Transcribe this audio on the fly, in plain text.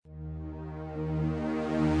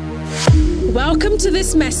Welcome to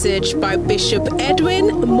this message by Bishop Edwin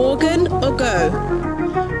Morgan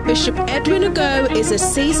Ogo. Bishop Edwin Ogo is a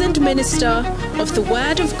seasoned minister of the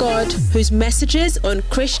Word of God whose messages on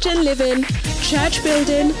Christian living, church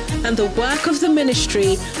building, and the work of the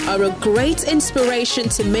ministry are a great inspiration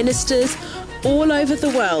to ministers all over the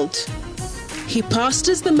world. He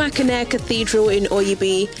pastors the Mackinac Cathedral in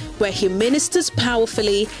Oyibi, where he ministers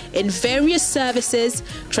powerfully in various services,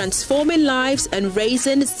 transforming lives and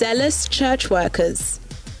raising zealous church workers.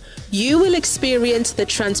 You will experience the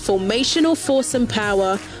transformational force and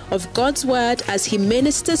power of God's Word as he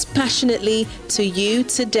ministers passionately to you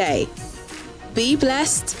today. Be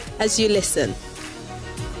blessed as you listen.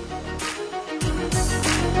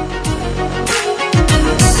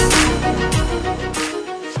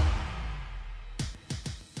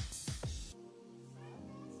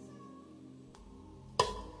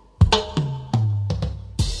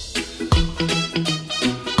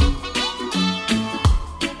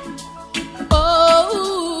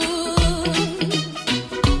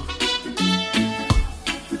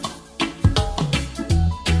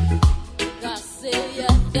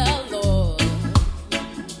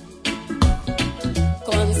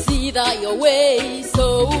 Your way,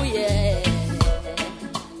 so yeah.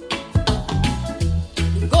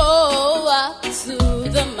 Go up to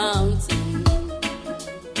the mountain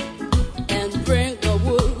and bring the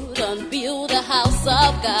wood and build a house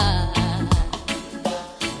of God.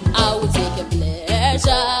 I will take a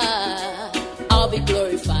pleasure, I'll be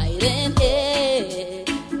glorified in it.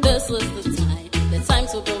 This is the time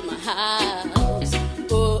to build my house.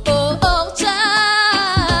 Oh, oh, oh, child.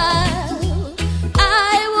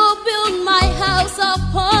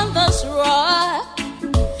 Upon this rock,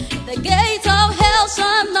 the gate of hell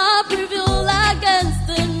shall not prevail against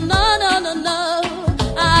it. No, no, no, no.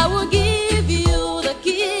 I will give you the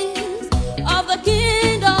keys of the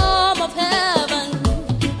kingdom of heaven,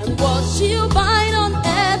 and what you bind on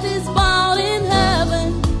earth is bound in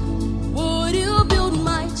heaven. Would you build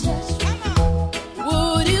my church?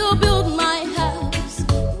 Would you build my house?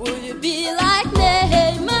 Would you be like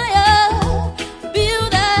Nehemiah?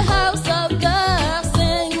 Build a house of God.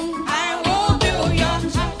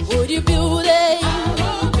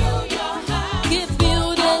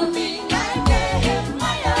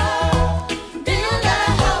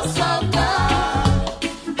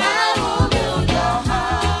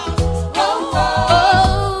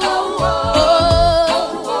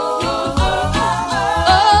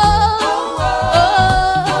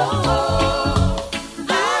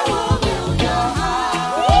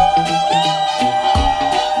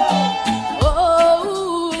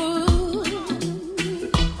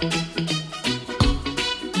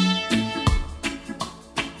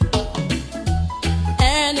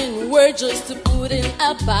 Just to put in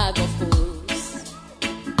a bag of fools,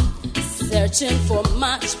 searching for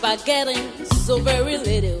much but getting so very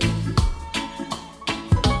little.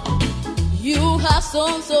 You have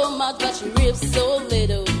sown so much but you reap so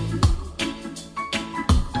little.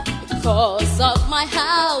 Because of my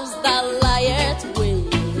house that lieth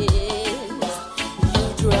waste, you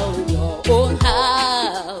dwell in your own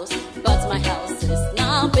house, but my house is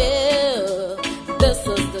now built. This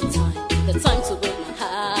is the time to build my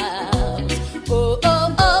house. Oh,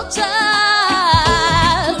 oh, oh, child,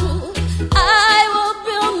 I will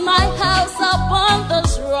build my house upon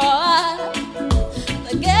this rock.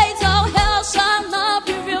 The gates of hell shall not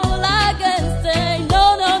prevail against it. No,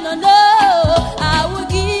 no, no, no. I will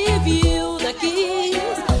give you the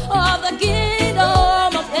keys of the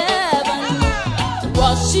kingdom of heaven.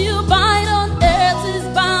 What you bind on earth is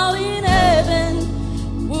bound in heaven.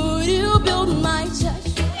 Would you build my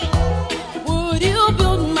church? Would you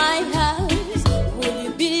build my house?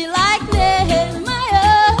 Be like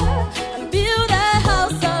Nehemiah and build a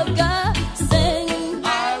house of God. Sing,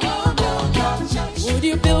 I will build your church. Would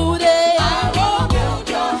you build it? I will build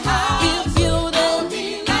your house. Keep building. Be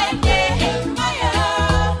like Nehemiah,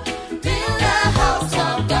 build a house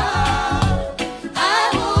of God. I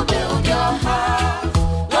will build your house.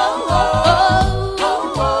 Oh, oh, oh, oh,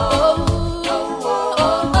 oh, oh, oh,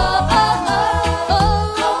 oh,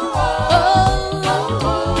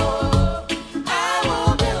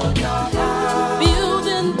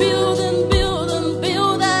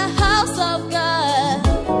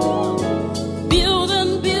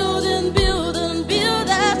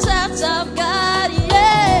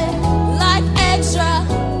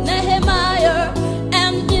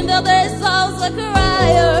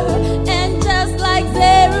 and just like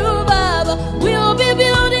Zerubbabel, we'll be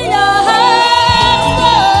building your house.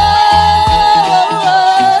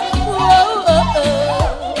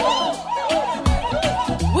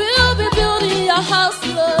 We'll be building your house,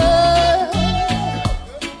 Lord.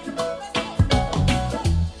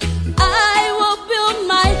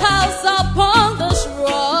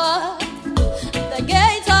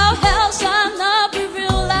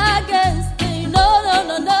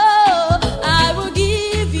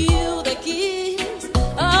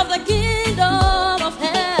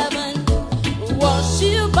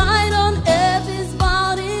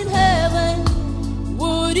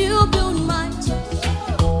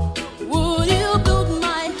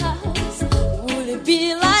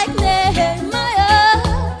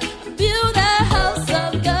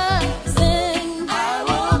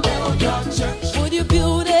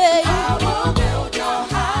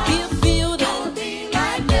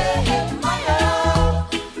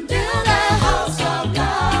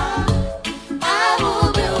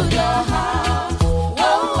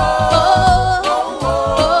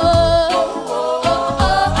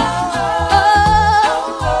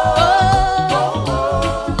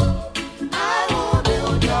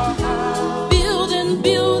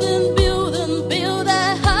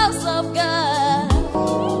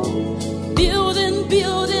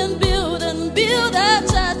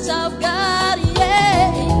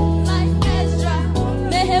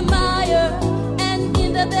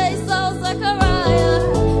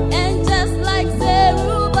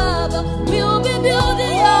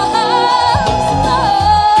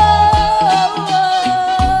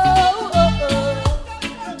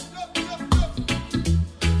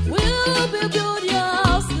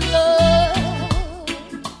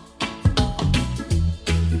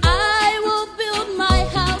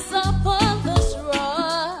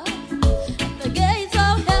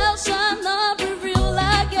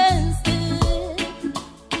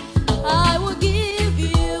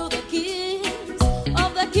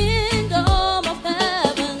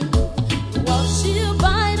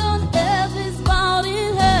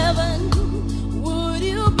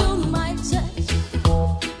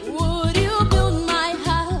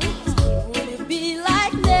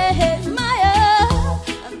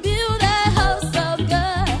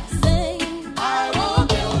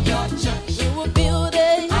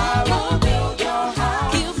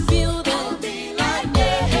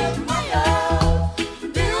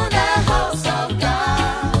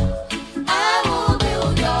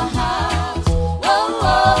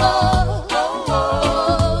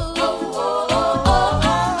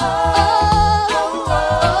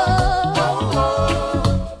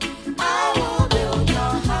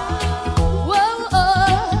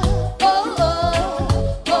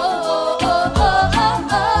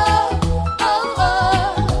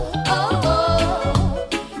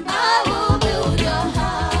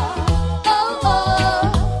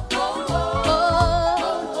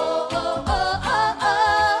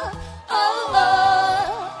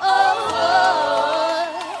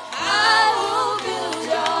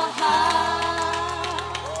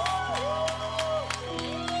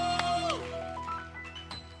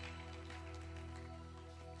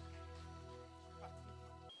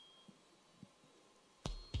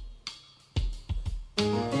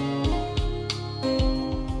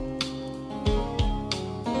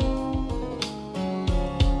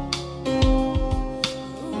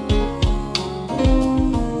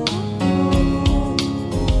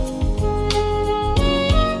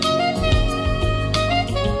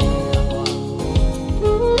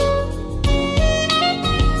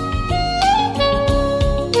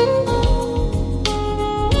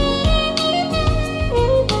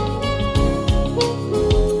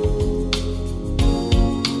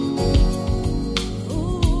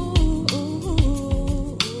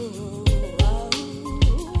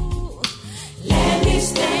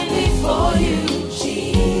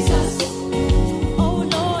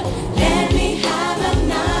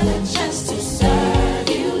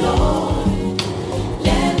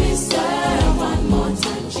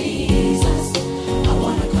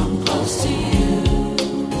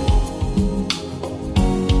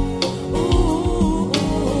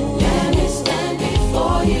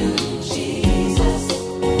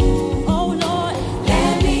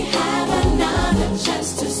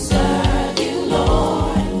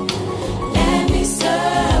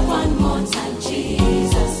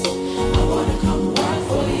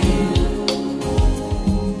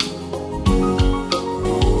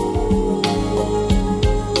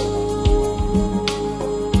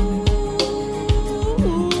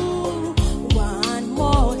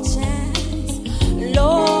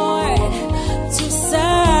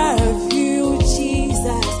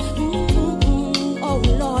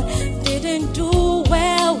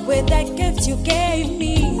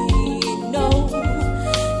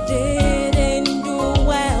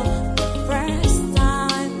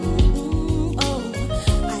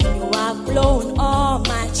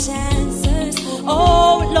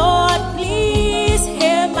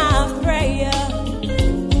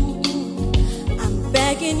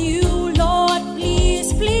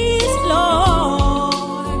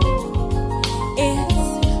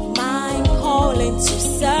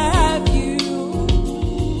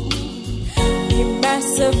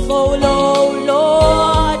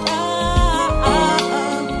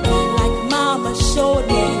 showed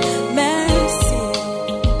me mercy.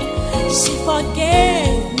 She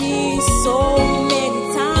forgave me so many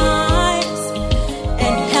times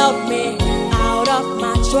and helped me out of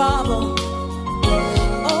my trouble.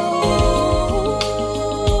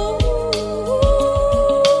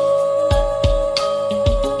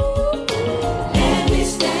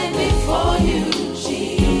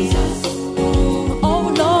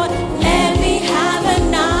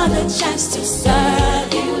 To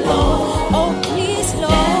serve you, Lord. Oh, please,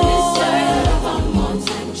 Lord. Let me serve one more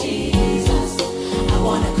time, Jesus. I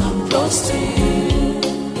want to come close to you.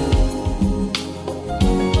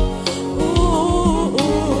 Ooh,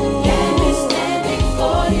 let me stand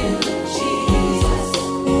before you, Jesus.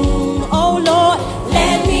 Oh, Lord.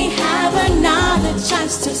 Let me have another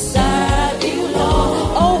chance to serve you, Lord.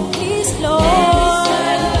 Oh, please, Lord. Let me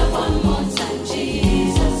serve one more time,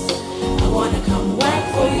 Jesus. I want to come work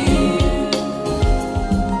for you.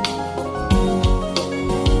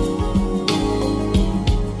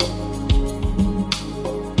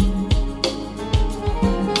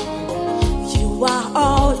 You are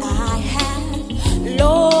all I have,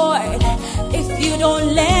 Lord. If you don't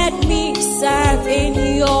let me serve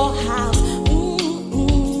in your house,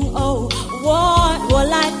 oh, what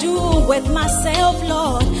will I do with myself,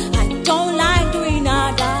 Lord? I don't like doing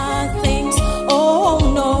other things. Oh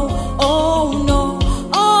no, oh no,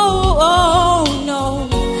 oh no.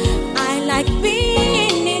 I like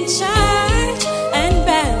being in church and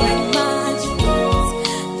bearing much fruit,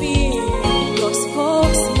 being your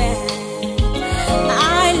spokesman.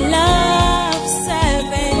 I love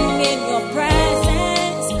serving in your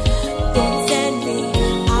presence. Don't send me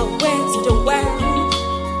away to the world.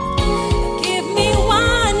 Give me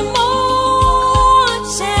one more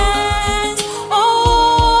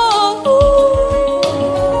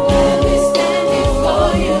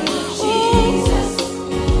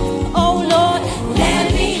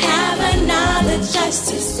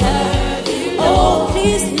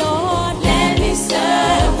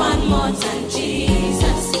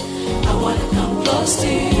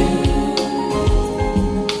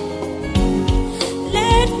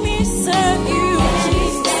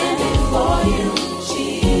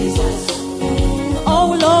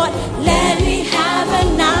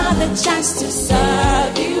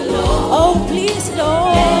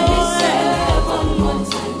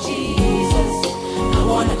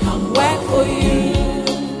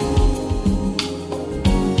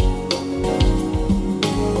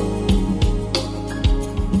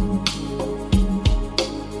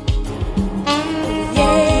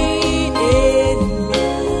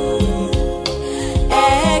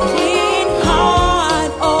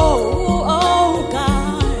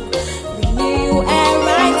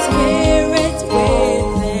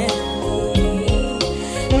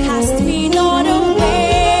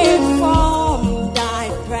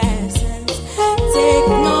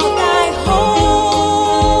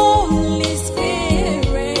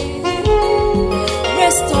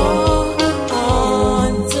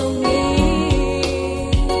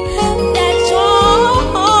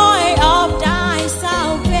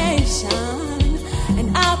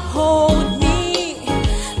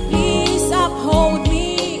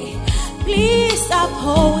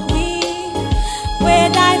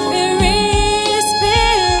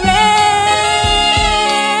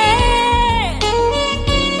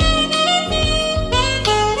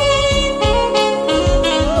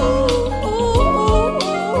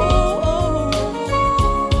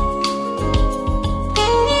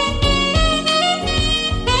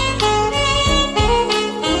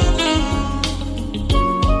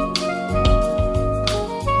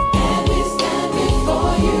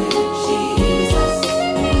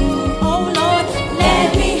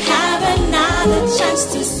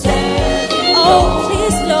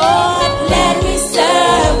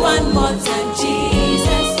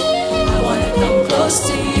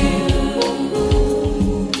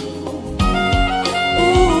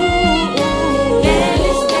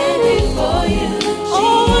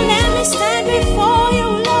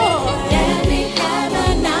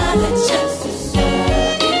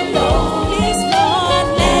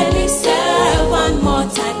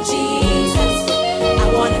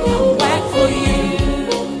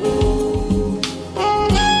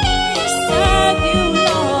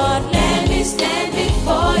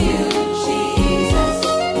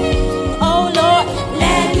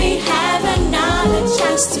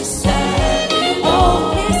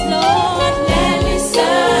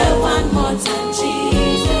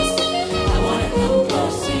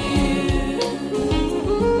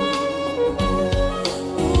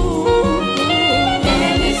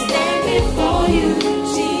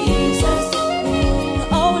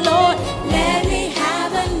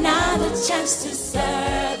chance to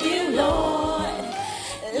serve you, Lord.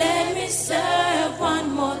 Let me serve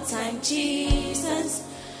one more time, Jesus.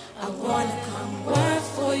 I wanna come work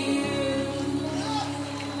for you.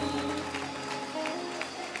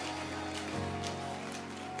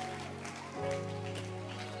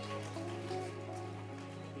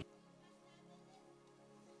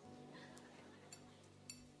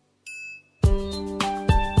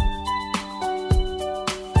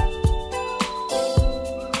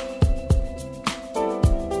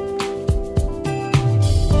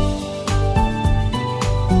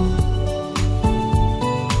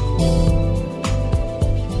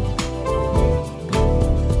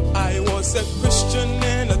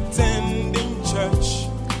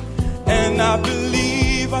 I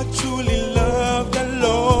believe I truly love the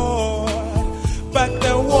Lord. But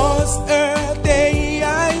there was a day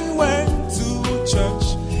I went to church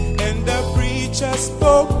and the preacher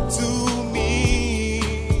spoke to me.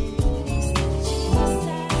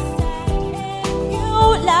 You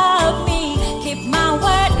love me, keep my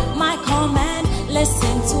word, my command,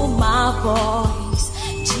 listen to my voice.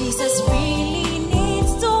 Jesus really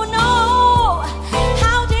needs to know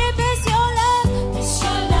how deep is your love. It's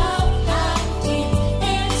your love, how deep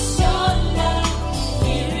is your love.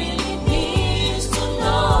 He really needs to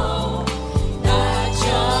know that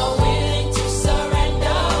you're willing to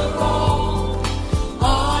surrender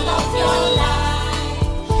all of your life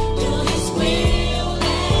to His will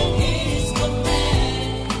and His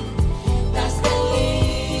command. That's the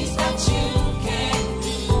least that you can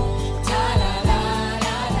do.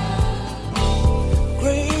 Ta-la-la-la-la.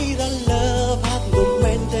 Greater love hath no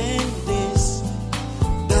man than this,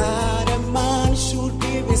 that a man should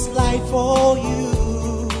give his life for you.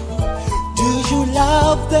 Do you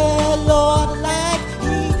love the Lord like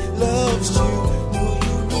He loves you? Do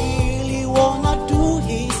you really wanna do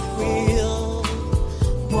His will?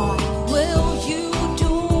 What will you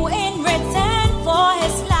do in return for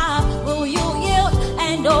His love? Will you yield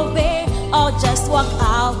and obey, or just walk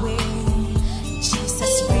away?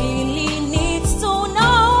 Jesus really needs to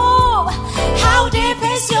know how deep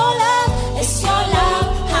is your love. Is your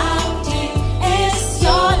love, how deep is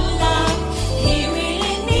your love? He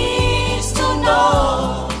really needs to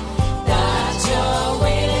know that you're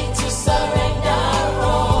willing to surrender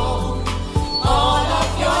all of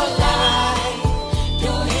your life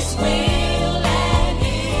to His will and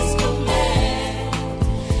His command.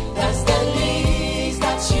 That's the least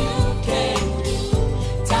that you can do.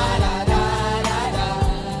 Ta-da-da-da-da.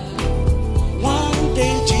 One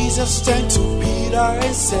day Jesus turned to Peter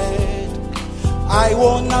and said, I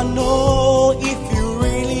wanna know if you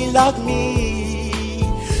really love me.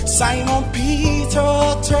 Simon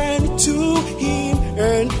Peter turned to Him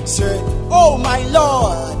and said, Oh my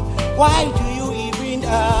Lord, why do you even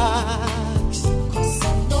ask? 'Cause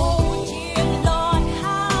I know, dear Lord,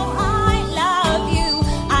 how I love you.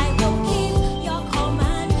 I will keep your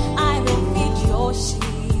command. I will feed your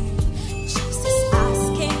sheep. Jesus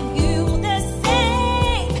asking you the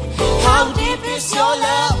same. How deep is your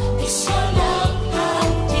love? Is your love? How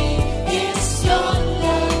deep is your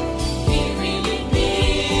love? He really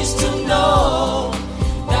needs to know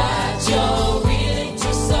that you're willing to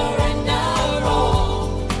surrender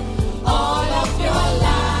all of your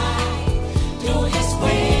life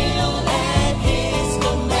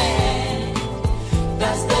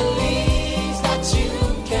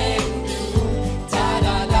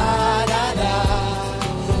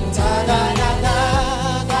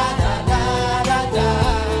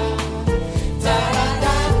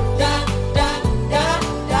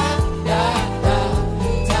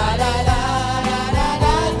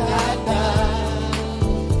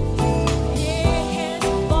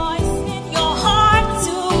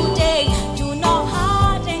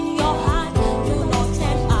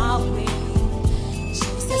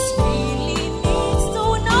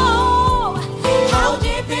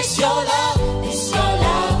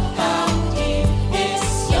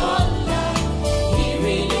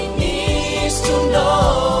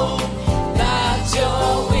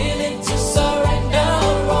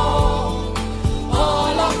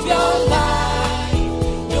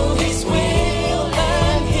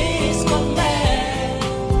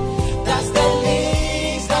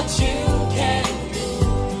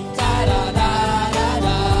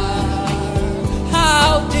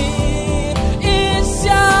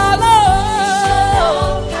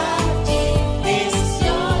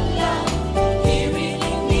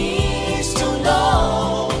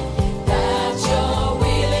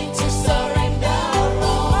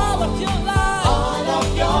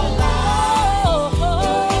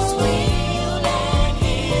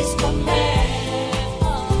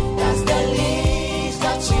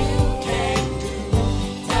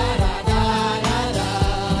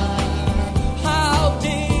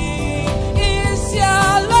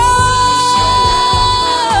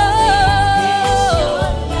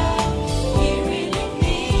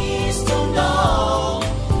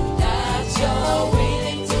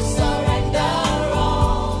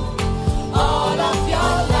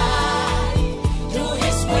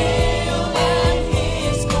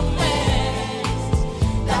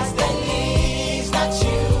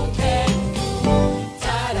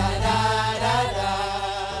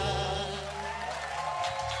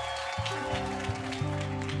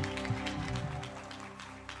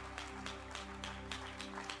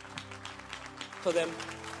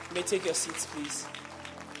may take your seats, please.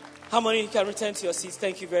 How many can return to your seats?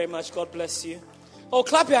 Thank you very much. God bless you. Oh,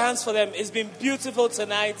 clap your hands for them. It's been beautiful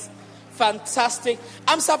tonight. Fantastic.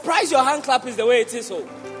 I'm surprised your hand clap is the way it is. Oh.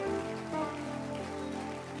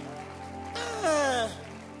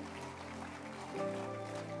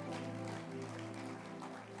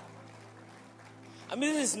 I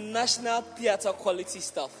mean, this is national theater quality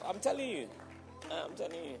stuff. I'm telling you.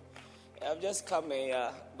 I've just come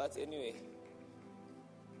here, but anyway.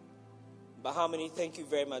 But how many? Thank you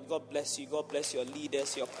very much. God bless you. God bless your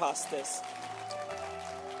leaders, your pastors.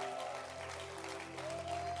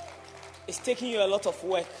 It's taking you a lot of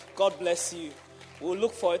work. God bless you. We'll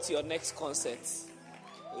look forward to your next concert.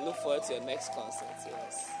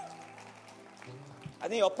 Yes. I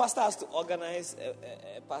think your pastor has to organize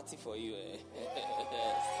a party for you.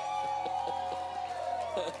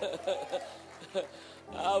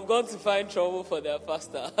 I'm going to find trouble for their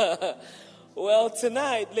pastor. Well,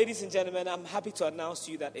 tonight, ladies and gentlemen, I'm happy to announce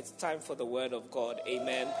to you that it's time for the Word of God.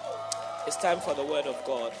 Amen. It's time for the Word of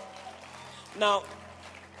God. Now,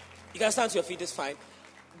 you can stand to your feet, it's fine.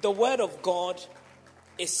 The Word of God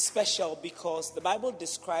is special because the Bible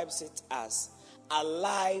describes it as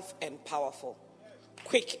alive and powerful.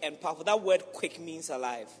 Quick and powerful. That word quick means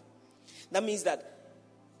alive. That means that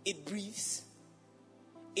it breathes,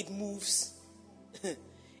 it moves,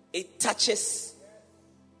 it touches,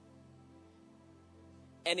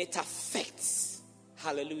 and it affects.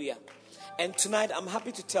 Hallelujah. And tonight I'm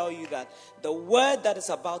happy to tell you that the word that is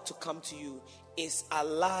about to come to you is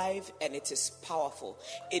alive and it is powerful.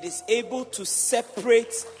 It is able to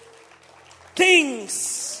separate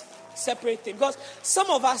things. Because some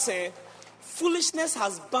of us foolishness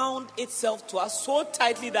has bound itself to us so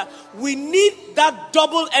tightly that we need that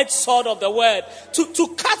double-edged sword of the word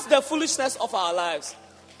to cut the foolishness of our lives.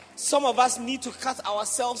 Some of us need to cut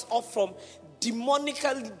ourselves off from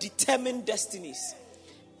demonically determined destinies.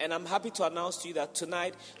 And I'm happy to announce to you that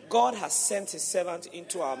tonight, God has sent his servant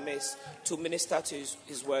into our midst to minister to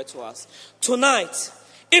his word to us. Tonight,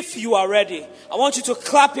 if you are ready, I want you to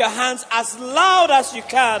clap your hands as loud as you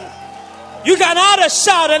can. You can add a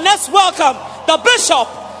shout and let's welcome the Bishop,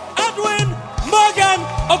 Edwin Morgan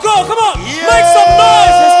Ogo. Come on, make some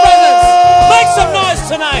noise, his presence. Make some noise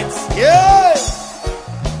tonight. Yes.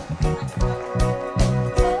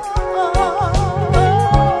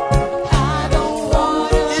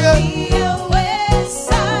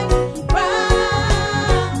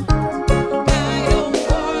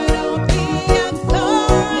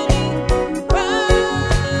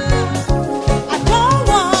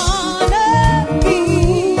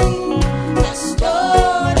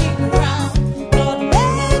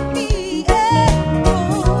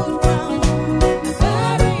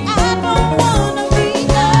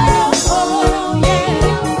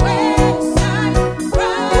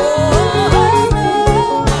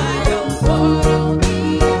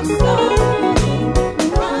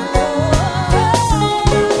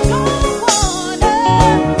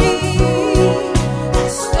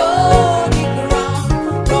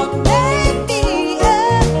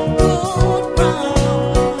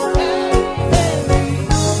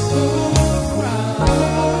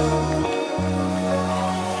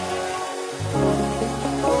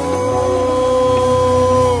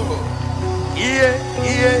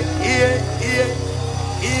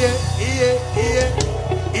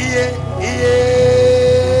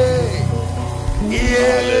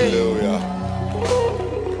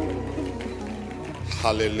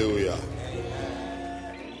 Hallelujah.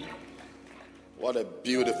 What a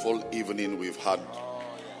beautiful evening we've had.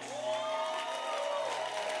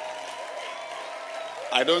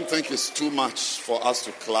 I don't think it's too much for us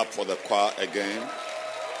to clap for the choir again.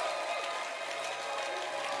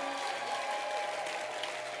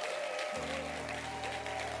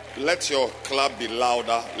 Let your clap be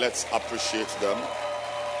louder. Let's appreciate them.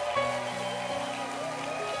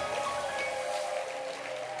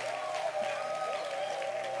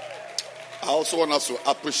 I also want us to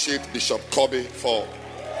appreciate Bishop Kobe for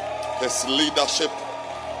his leadership.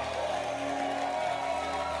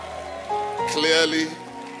 Clearly,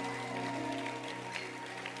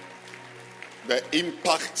 the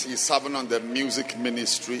impact he's having on the music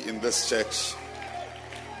ministry in this church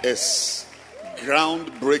is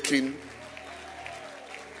groundbreaking,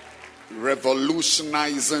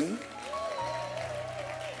 revolutionizing,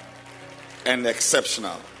 and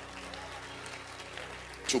exceptional.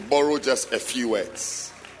 To borrow just a few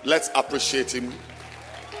words, let's appreciate him.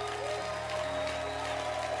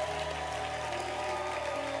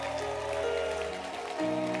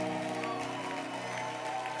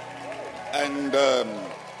 And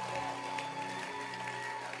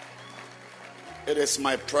It is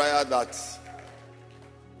my prayer that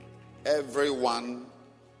everyone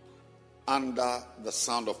under the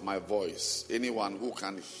sound of my voice, anyone who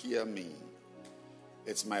can hear me,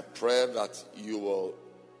 it's my prayer that you will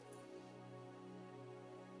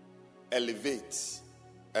elevate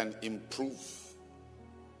and improve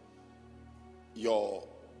your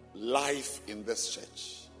life in this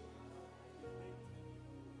church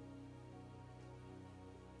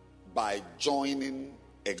by joining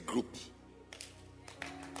a group,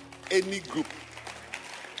 any group,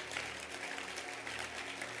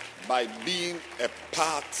 by being a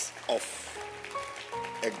part of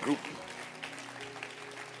a group.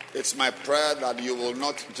 It's my prayer that you will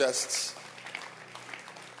not just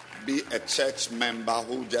be a church member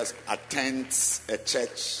who just attends a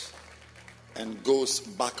church and goes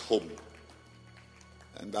back home,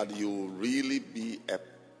 and that you will really be a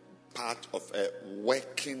part of a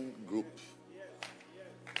working group.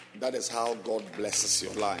 That is how God blesses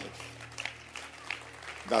your life.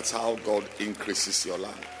 That's how God increases your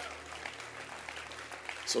life.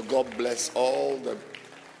 So God bless all the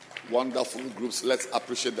wonderful groups. Let's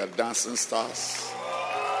appreciate the dancing stars.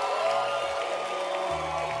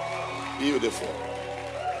 Beautiful.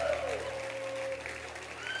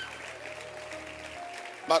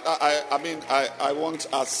 But I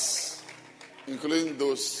want us, including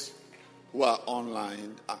those who are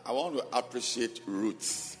online, I want to appreciate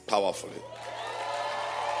Ruth powerfully.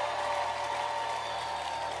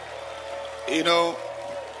 You know,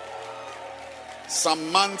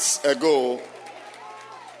 some months ago,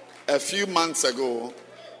 a few months ago,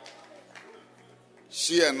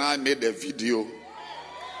 she and I made a video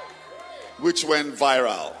which went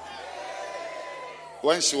viral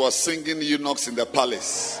when she was singing Eunuchs in the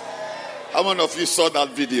Palace. How many of you saw that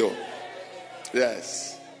video?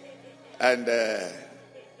 Yes. And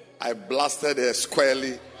I blasted her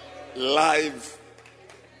squarely live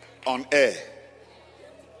on air.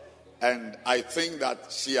 And I think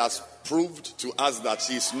that she has proved to us that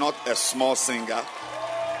she's not a small singer.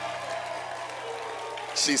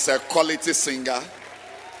 She's a quality singer.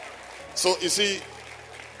 So you see,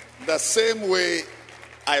 the same way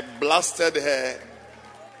I blasted her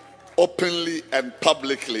openly and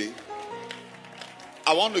publicly,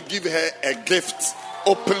 I want to give her a gift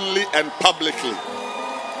openly and publicly.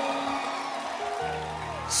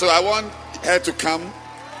 So I want her to come.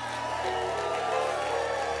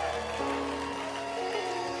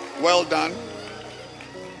 Well done.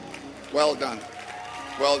 Well done.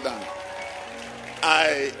 Well done.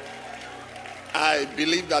 I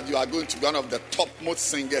believe that you are going to be one of the topmost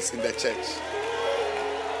singers in the church.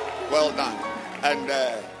 Well done. And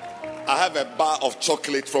I have a bar of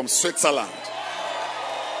chocolate from Switzerland.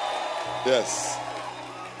 Yes.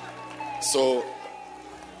 So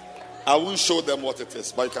I won't show them what it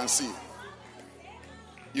is, but you can see.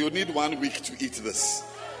 You need 1 week to eat this.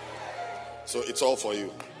 So it's all for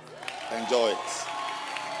you. Enjoy it.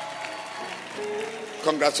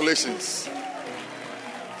 Congratulations.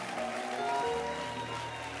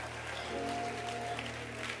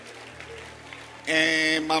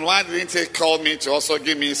 Man, why didn't he call me to also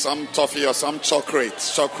give me some toffee or some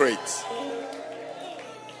chocolate?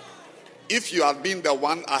 If you had been the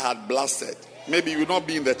one I had blasted, maybe you would not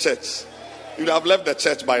be in the church. You would have left the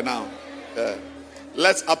church by now.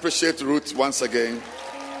 Let's appreciate Ruth once again.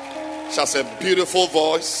 She has a beautiful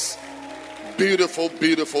voice. Beautiful,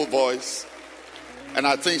 beautiful voice. And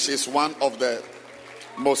I think she's one of the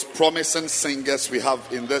most promising singers we have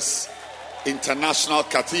in this international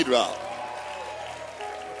cathedral.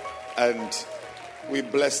 And we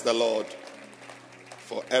bless the Lord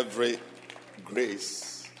for every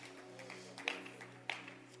grace.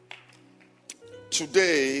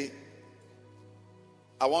 Today,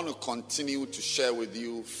 I want to continue to share with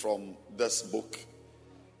you from this book,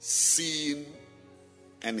 Seeing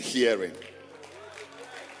and Hearing.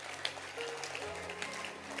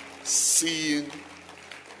 Seeing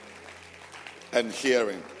and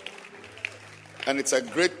Hearing. And it's a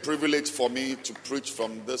great privilege for me to preach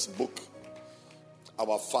from this book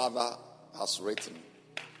our Father has written.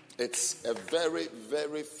 It's a very,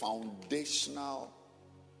 very foundational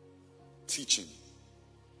teaching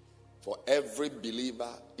for every believer.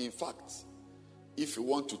 In fact, if you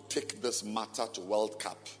want to take this matter to World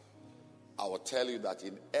Cup, I will tell you that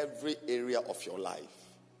in every area of your life,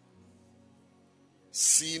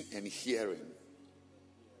 seeing and hearing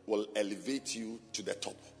will elevate you to the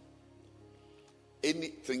top.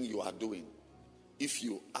 Anything you are doing, if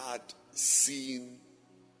you add seeing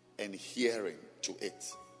and hearing to it,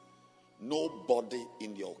 nobody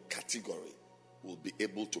in your category will be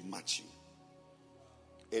able to match you.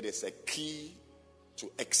 It is a key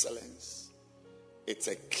to excellence. It's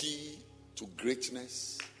a key to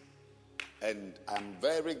greatness. And I'm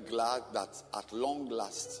very glad that at long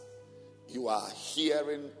last you are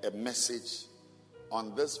hearing a message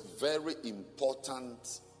on this very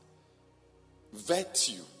important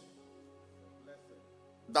virtue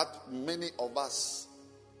that many of us,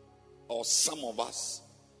 or some of us,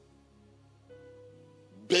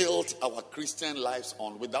 built our Christian lives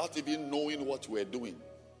on without even knowing what we're doing.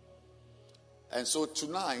 And so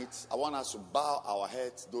tonight, I want us to bow our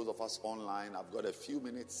heads, those of us online. I've got a few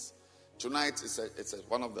minutes. Tonight it's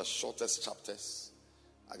one of the shortest chapters.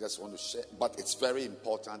 I just want to share, but it's very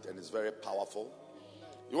important and it's very powerful.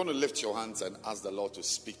 You want to lift your hands and ask the Lord to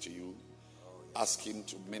speak to you. Ask him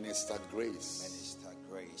to minister grace. Minister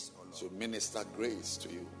grace, O Lord. To minister grace to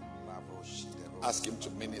you. Ask him to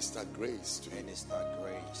minister grace to you. Minister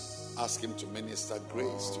grace. Ask him to minister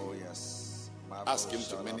grace to you. Yes. Ask him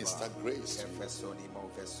to minister grace to you.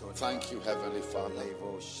 Thank you, Heavenly Father.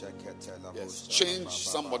 Yes, change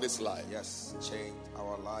somebody's life. Yes, change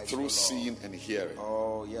our life through seeing and hearing.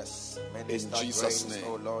 Oh, yes. In Jesus' name.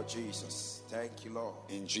 Oh, Lord Jesus. Thank you, Lord.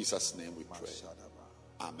 In Jesus' name we pray.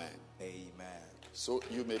 Amen. Amen. So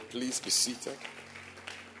you may please be seated.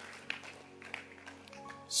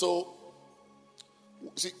 So,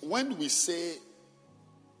 see, when we say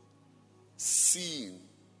seeing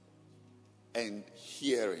and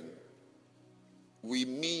hearing, we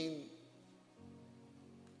mean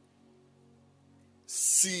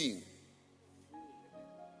seeing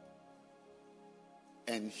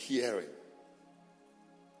and hearing.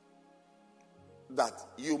 That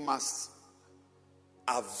you must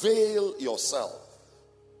avail yourself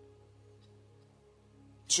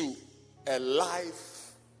to a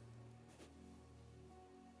life.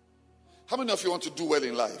 How many of you want to do well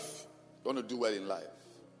in life? You want to do well in life?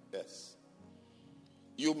 Yes.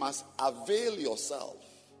 You must avail yourself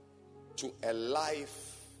to a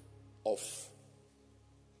life of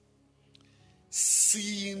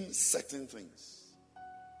seeing certain things.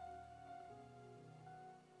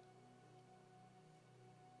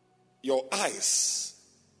 Your eyes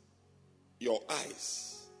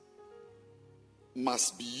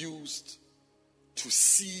must be used to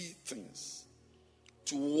see things,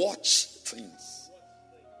 to watch things,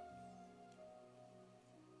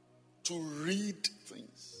 to read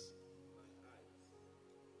things.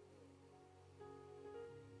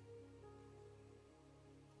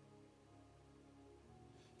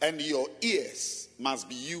 And your ears must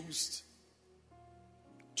be used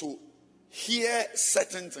to hear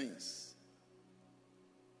certain things,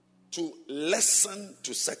 to listen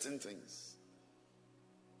to certain things.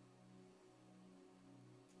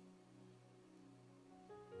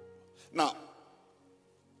 Now,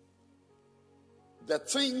 the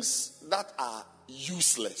things that are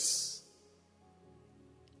useless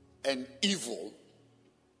and evil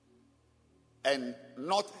and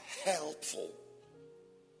not helpful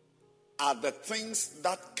are the things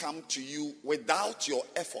that come to you without your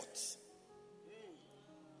efforts.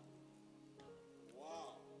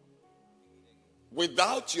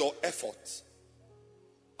 Without your effort.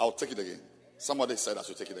 I'll take it again. Somebody said I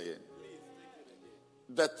should take it again.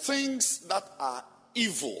 The things that are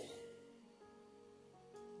evil,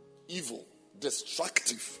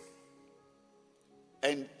 destructive,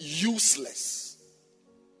 and useless,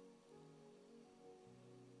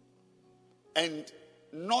 and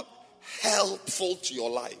not helpful to your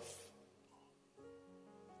life.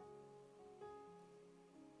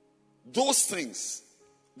 Those things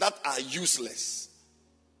that are useless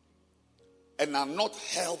and are not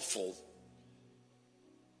helpful,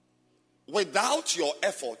 without your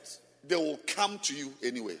effort, they will come to you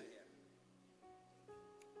anyway.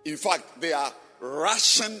 In fact, they are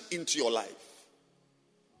rushing into your life.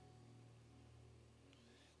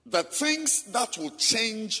 The things that will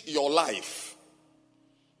change your life,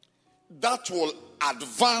 that will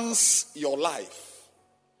advance your life,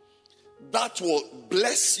 that will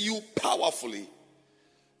bless you powerfully,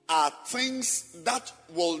 are things that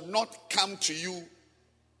will not come to you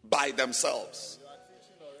by themselves.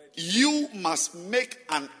 You must make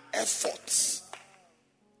an effort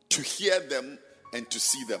to hear them and to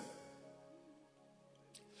see them.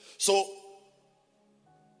 So,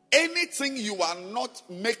 anything you are not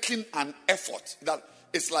making an effort, that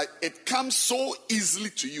it's like it comes so easily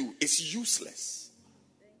to you, it's useless.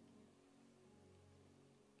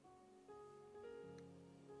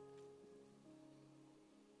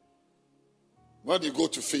 When you go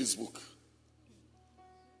to Facebook,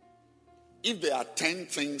 if there are 10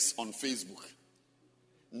 things on Facebook,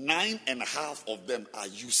 9.5 of them are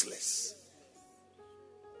useless.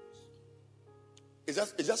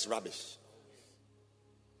 It's just rubbish.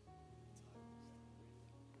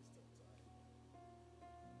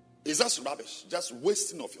 It's just rubbish, just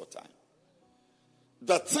wasting of your time.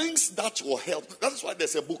 The things that will help, that's why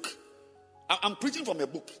there's a book. I'm preaching from a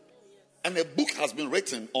book. And a book has been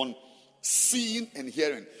written on seeing and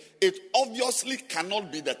hearing. It obviously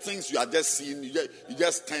cannot be the things you are just seeing. You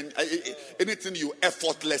just turn anything you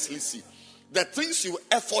effortlessly see. The things you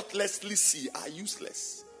effortlessly see are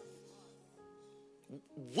useless.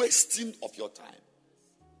 Wasting of your time.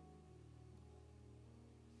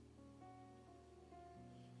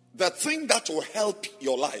 The thing that will help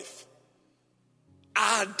your life,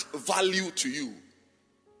 add value to you,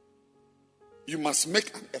 you must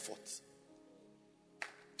make an effort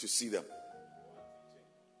to see them.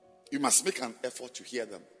 You must make an effort to hear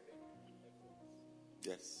them.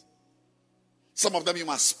 Yes. Some of them you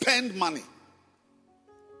must spend money.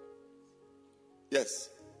 Yes.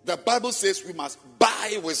 The Bible says we must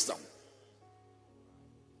buy wisdom.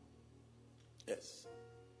 Yes.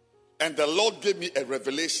 And the Lord gave me a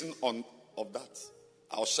revelation of that.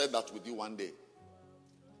 I'll share that with you one day.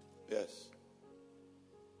 Yes.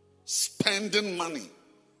 Spending money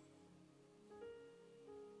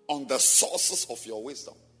on the sources of your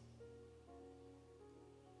wisdom.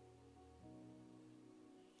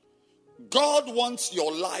 God wants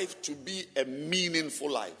your life to be a meaningful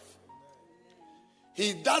life.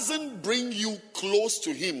 He doesn't bring you close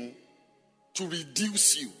to Him to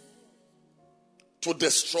reduce you, to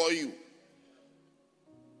destroy you.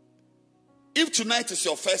 If tonight is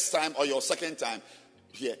your first time or your second time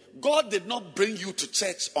here, God did not bring you to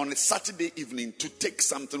church on a Saturday evening to take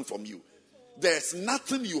something from you. There's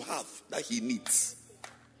nothing you have that He needs.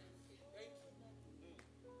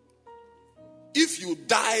 If you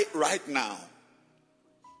die right now,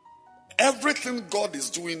 everything God is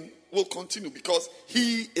doing will continue because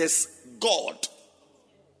He is God.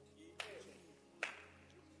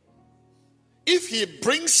 If He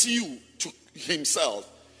brings you to Himself,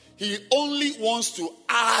 He only wants to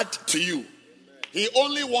add to you. He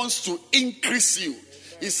only wants to increase you.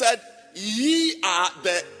 He said, ye are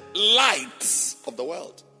the lights of the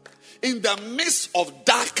world. In the midst of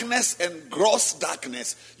darkness and gross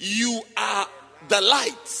darkness, you are the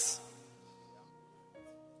lights.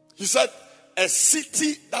 He said, a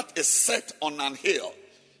city that is set on an hill.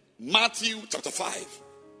 Matthew chapter 5.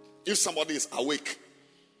 If somebody is awake.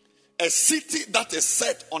 A city that is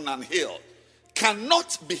set on an hill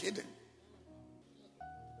cannot be hidden.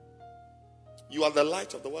 You are the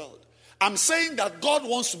light of the world. I'm saying that God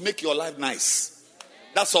wants to make your life nice.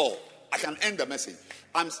 That's all. I can end the message.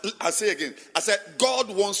 I say again. I said God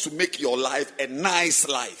wants to make your life a nice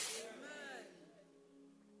life.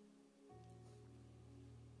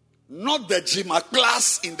 Not the Jima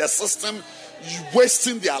class in the system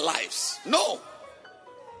wasting their lives. No.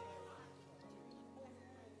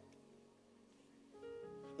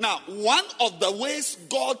 Now, one of the ways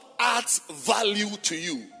God adds value to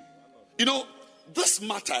you, you know, this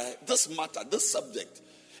subject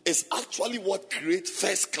is actually what creates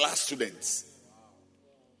first-class students.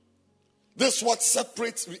 This is what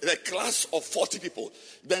separates a class of 40 people.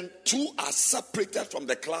 Then 2 are separated from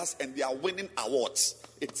the class and they are winning awards.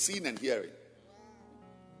 It's seen and hearing.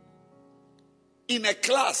 In a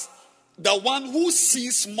class, the one who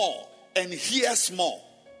sees more and hears more,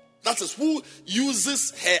 that is who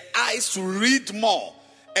uses her eyes to read more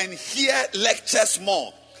and hear lectures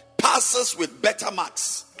more, passes with better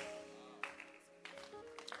marks.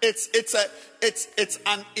 It's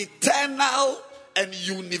an eternal and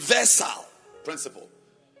universal principle.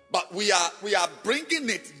 But we are bringing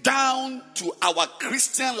it down to our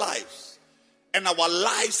Christian lives and our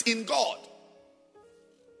lives in God.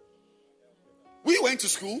 We went to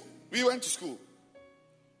school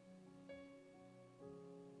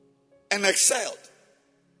and excelled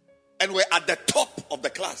and were at the top of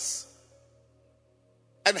the class.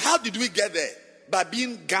 And how did we get there? By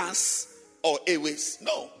being GANs or Airways?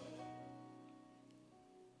 No.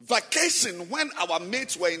 Vacation, when our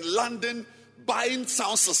mates were in London buying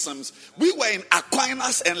sound systems, we were in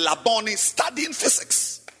Aquinas and Laboni studying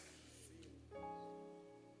physics.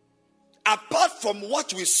 Apart from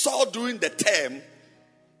what we saw during the term,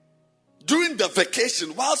 during the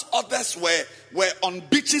vacation, whilst others were on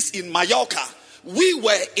beaches in Mallorca, we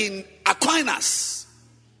were in Aquinas,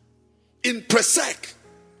 in Presec,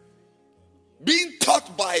 being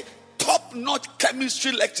taught by top-notch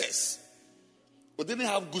chemistry lectures. We didn't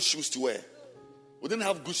have good shoes to wear. We didn't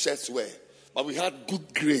have good shirts to wear. But we had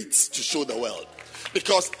good grades to show the world.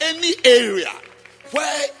 Because any area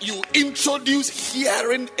where you introduce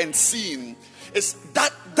hearing and seeing is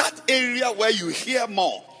that area where you hear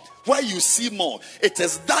more, where you see more. It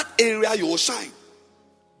is that area you will shine.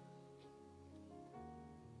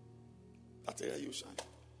 That area you shine.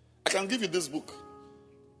 I can give you this book.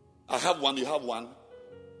 I have one, you have one.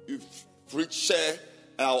 You preach, share,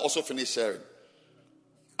 and I'll also finish sharing.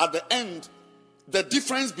 At the end, the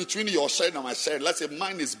difference between your sharing and my sharing, let's say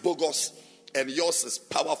mine is bogus and yours is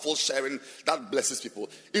powerful sharing that blesses people.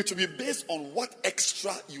 It will be based on what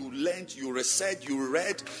extra you learned, you researched, you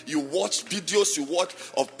read, you watched videos, you watched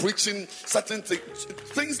of preaching, certain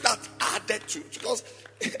things that added to. Because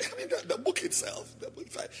I mean, the book itself,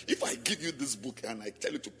 if I give you this book and I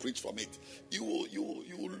tell you to preach from it, you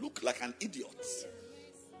will look like an idiot.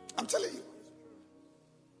 I'm telling you.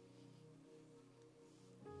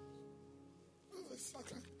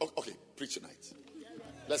 Okay, preach tonight.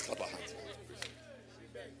 Let's clap our hands.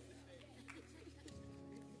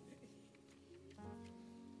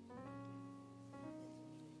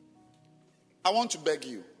 I want to beg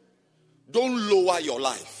you, don't lower your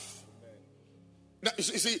life. Now, you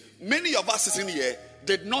see, many of us sitting here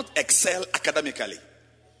did not excel academically.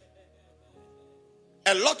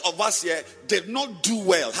 A lot of us here did not do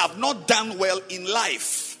well, have not done well in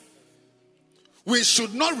life. We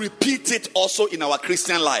should not repeat it also in our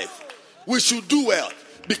Christian life. We should do well,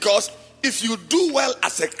 because if you do well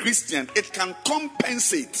as a Christian, it can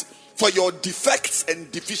compensate for your defects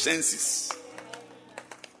and deficiencies.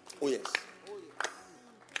 Oh yes.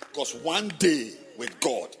 Because one day with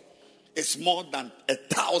God is more than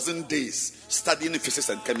 1,000 days studying physics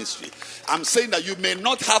and chemistry. I'm saying that you may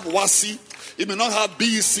not have WASI, you may not have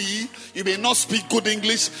BEC, you may not speak good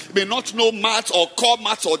English, you may not know maths or core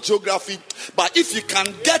maths or geography, but if you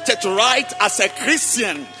can get it right as a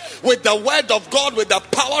Christian, with the word of God, with the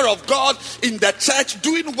power of God in the church,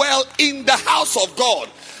 doing well in the house of God,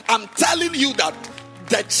 I'm telling you that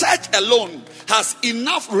the church alone has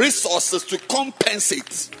enough resources to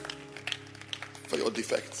compensate for your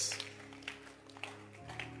defects.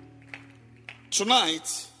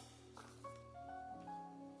 Tonight,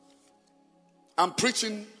 I'm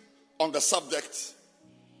preaching on the subject,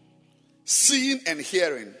 seeing and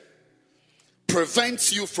hearing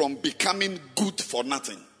prevents you from becoming good for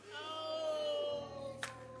nothing.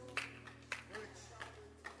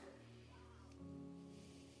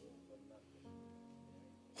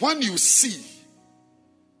 When you see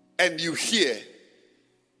and you hear,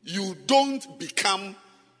 you don't become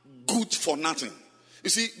good for nothing. You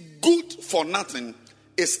see, good for nothing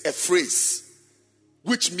is a phrase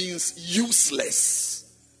which means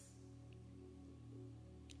useless.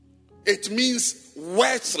 It means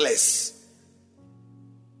worthless.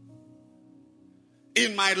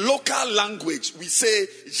 In my local language, we say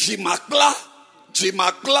jimakla,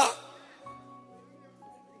 jimakla.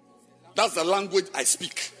 That's the language I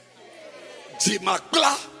speak.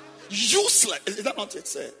 Jimakla, useless. Is that not it?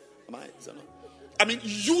 Is that not? I mean,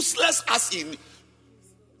 useless as in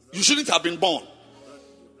you shouldn't have been born.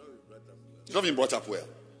 You've not been brought up well.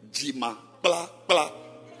 Jima, blah, blah,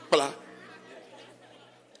 blah.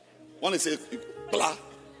 One is say blah.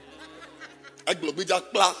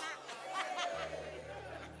 Blah.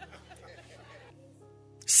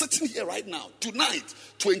 Sitting here right now, tonight,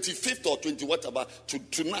 25th or 20 whatever,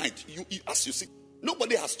 tonight, you as you see,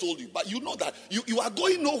 nobody has told you, but you know that you are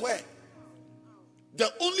going nowhere.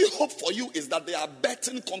 The only hope for you is that there are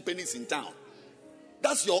betting companies in town.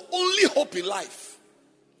 That's your only hope in life.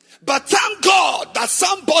 But thank God that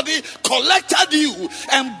somebody collected you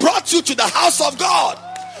and brought you to the house of God.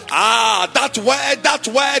 That word,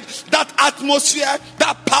 that atmosphere,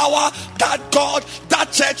 that power, that God,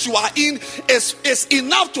 that church you are in is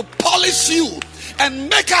enough to polish you and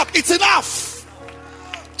make up. It's enough.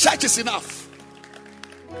 Church is enough.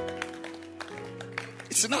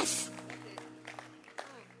 It's enough.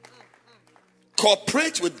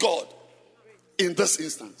 Cooperate with God in this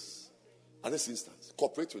instance. At this instance,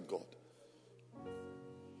 cooperate with God.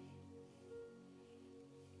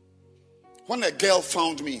 When a girl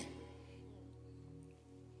found me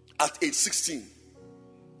at age 16,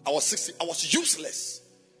 I was 16, I was useless.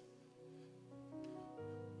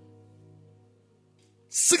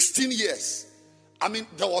 16 years. I mean,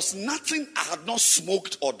 there was nothing I had not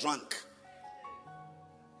smoked or drunk.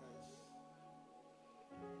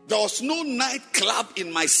 There was no nightclub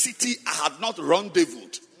in my city I had not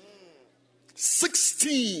rendezvoused.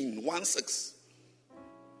 16.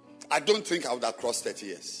 I don't think I would have crossed 30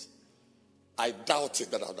 years. I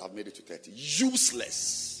doubted that I would have made it to 30.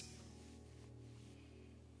 Useless.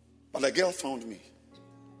 But a girl found me.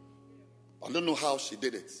 I don't know how she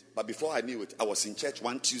did it. But before I knew it, I was in church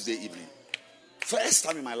one Tuesday evening. First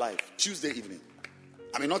time in my life, Tuesday evening.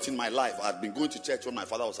 I mean, not in my life. I had been going to church when my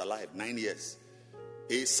father was alive, 9 years.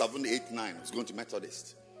 7, 8, 9. I was going to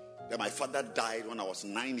Methodist. Then my father died when I was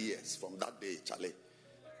 9 years. From that day, Charlie,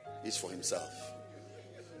 he's for himself.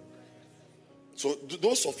 So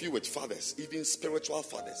those of you with fathers, even spiritual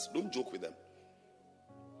fathers, don't joke with them.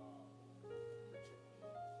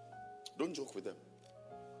 Don't joke with them.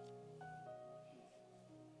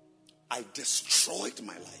 I destroyed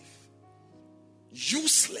my life.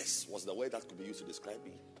 Useless was the word that could be used to describe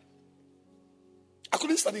me. I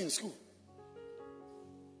couldn't study in school.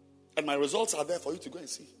 And my results are there for you to go and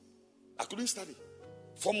see. I couldn't study.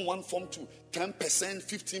 Form 1, Form 2, 10%,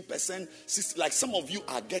 15%, 60%. Like some of you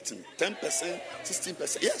are getting 10%,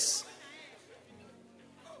 16%. Yes.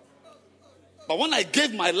 But when I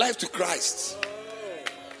gave my life to Christ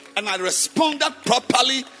and I responded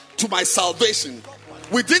properly to my salvation,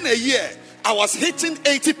 within a year, I was hitting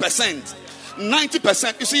 80%,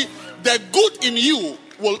 90%. You see, the good in you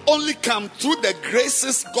will only come through the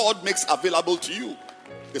graces God makes available to you.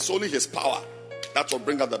 It's only His power that will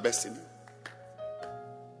bring out the best in you.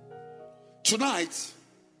 Tonight,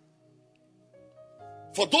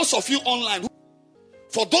 for those of you online,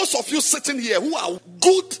 for those of you sitting here who are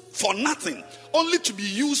good for nothing, only to be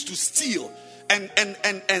used to steal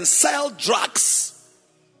and sell drugs,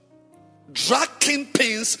 drug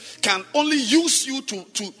kingpins can only use you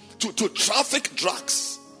to traffic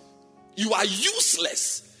drugs. You are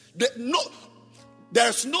useless.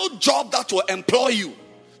 There's no job that will employ you.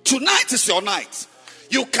 Tonight is your night.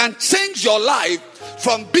 You can change your life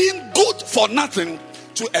from being good for nothing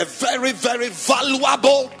to a very, very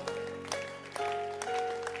valuable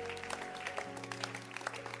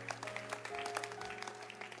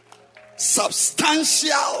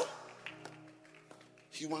substantial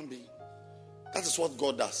human being. That is what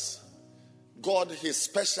God does. God, His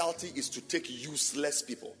specialty is to take useless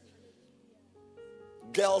people.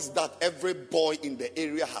 Girls that every boy in the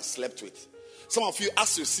area has slept with. Some of you,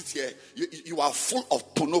 as you sit here, you are full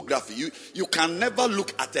of pornography. You can never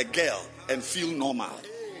look at a girl and feel normal.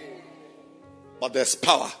 But there's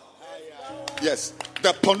power. Yes.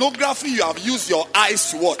 The pornography you have used your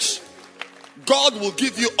eyes to watch, God will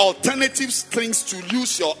give you alternative things to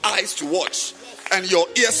use your eyes to watch and your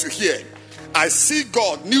ears to hear. I see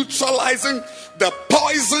God neutralizing the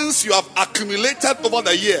poisons you have accumulated over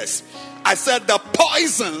the years. I said the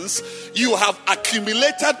poisons you have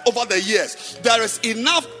accumulated over the years. There is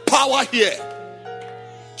enough power here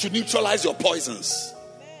to neutralize your poisons.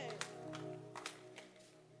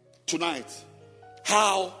 Tonight,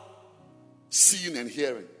 how seeing and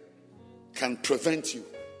hearing can prevent you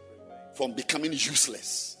from becoming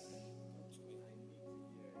useless.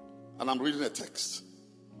 And I'm reading a text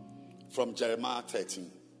from Jeremiah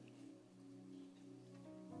 13,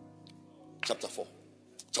 chapter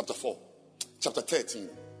 13,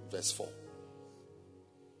 verse 4.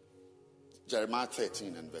 Jeremiah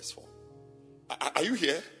 13 and verse 4. Are you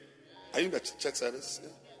here? Are you in the church service? Yeah.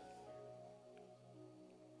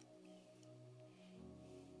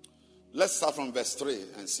 Let's start from verse 3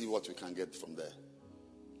 and see what we can get from there.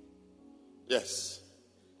 Yes.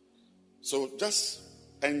 So just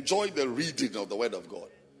enjoy the reading of the word of God.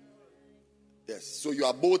 Yes. So you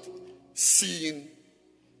are both seeing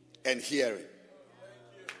and hearing.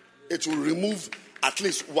 It will remove at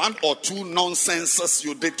least one or two nonsenses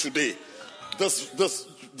you did today.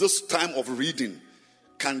 This time of reading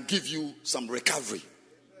can give you some recovery.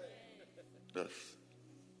 Yes.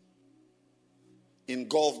 In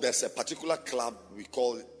golf, there's a particular club we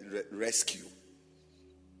call rescue.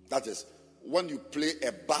 That is, when you play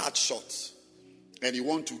a bad shot and you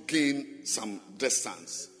want to gain some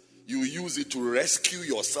distance, you use it to rescue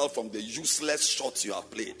yourself from the useless shots you have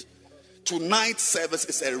played. Tonight's service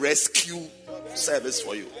is a rescue service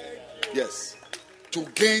for you. Yes. To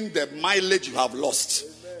gain the mileage you have lost,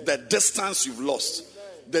 the distance you've lost,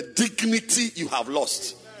 the dignity you have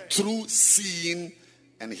lost through seeing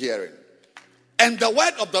and hearing. And the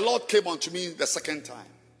word of the Lord came unto me the second time,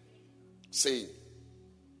 saying,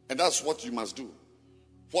 and that's what you must do.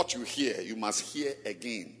 What you hear, you must hear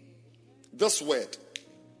again. This word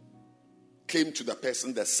came to the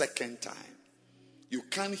person the second time. You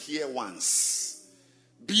can't hear once.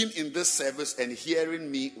 Being in this service and hearing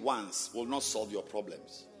me once will not solve your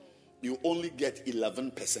problems. You only get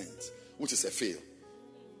 11%, which is a fail.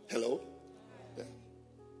 Hello? Yeah.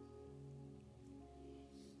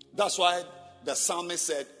 That's why the psalmist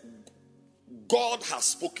said, God has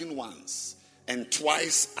spoken once and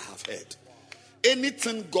twice I have heard.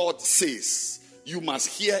 Anything God says, you must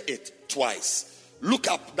hear it twice. Look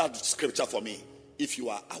up that scripture for me if you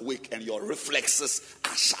are awake and your reflexes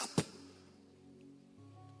are sharp.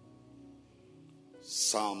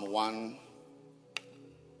 Psalm 1.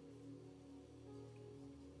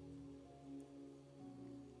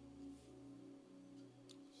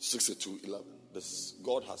 This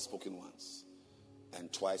God has spoken once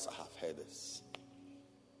and twice I have heard this.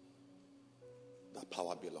 that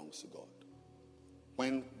power belongs to God.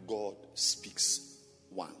 When God speaks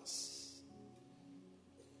once,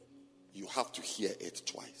 you have to hear it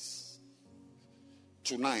twice.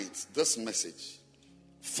 Tonight, this message,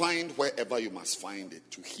 find wherever you must find it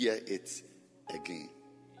to hear it again.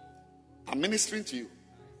 I'm ministering to you.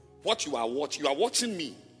 What you are watching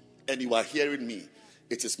me and you are hearing me.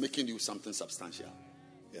 It is making you something substantial.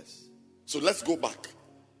 Yes. So let's go back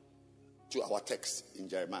to our text in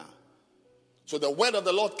Jeremiah. So the word of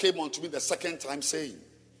the Lord came unto me the second time, saying,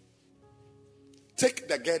 take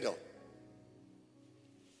the girdle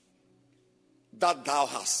that thou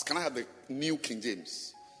hast. Can I have the New King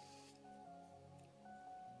James?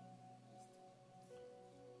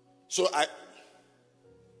 So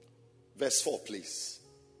verse 4, please.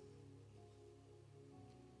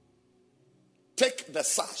 Take the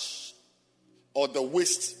sash or the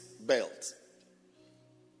waist belt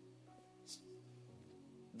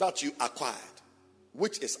that you acquired,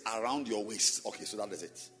 which is around your waist. Okay, so that is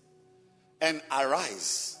it. And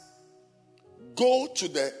arise, go to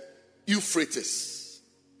the Euphrates,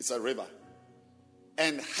 it's a river,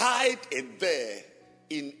 and hide it there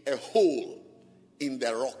in a hole in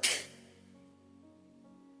the rock.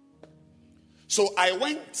 So I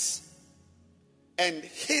went and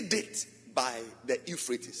hid it by the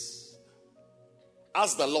Euphrates,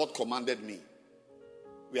 as the Lord commanded me.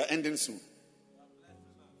 We are ending soon.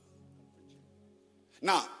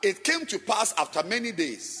 Now, it came to pass after many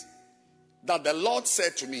days that the Lord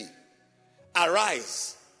said to me,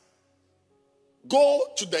 arise, go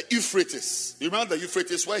to the Euphrates. You remember the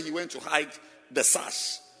Euphrates where he went to hide the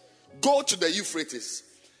sash? Go to the Euphrates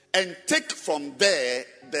and take from there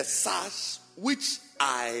the sash which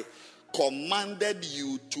I commanded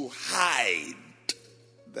you to hide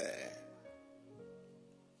there.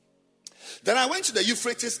 Then I went to the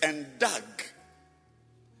Euphrates and dug,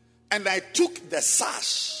 and I took the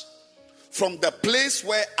sash from the place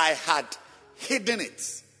where I had hidden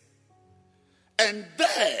it, and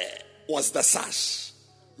there was the sash,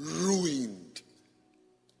 ruined.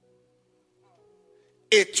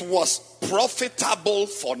 It was profitable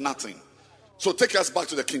for nothing. So take us back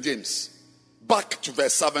to the King James. Back to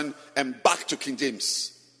verse 7 and back to King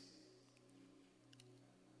James.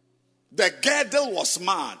 The girdle was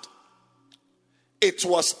mad. It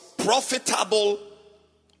was profitable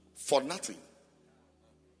for nothing.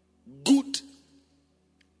 Good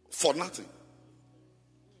for nothing.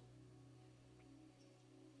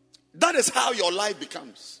 That is how your life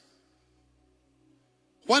becomes.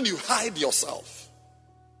 When you hide yourself.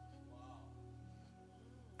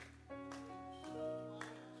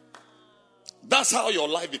 That's how your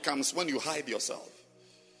life becomes, when you hide yourself.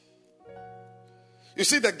 You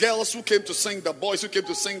see the girls who came to sing, the boys who came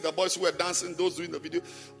to sing, the boys who were dancing, those doing the video,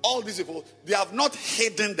 all these people, they have not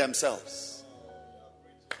hidden themselves.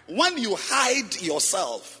 When you hide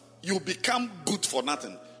yourself, you become good for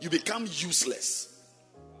nothing. You become useless.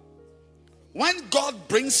 When God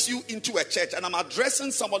brings you into a church, and I'm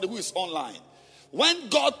addressing somebody who is online, when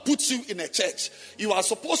God puts you in a church, you are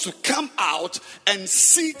supposed to come out and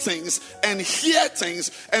see things and hear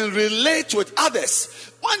things and relate with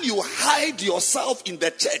others. When you hide yourself in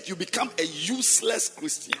the church, you become a useless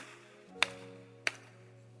Christian.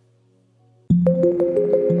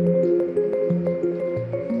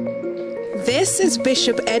 This is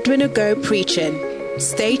Bishop Edwin Ogo preaching.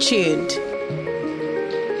 Stay tuned.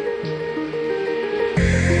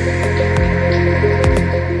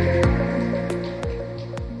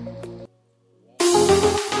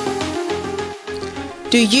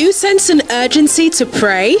 Do you sense an urgency to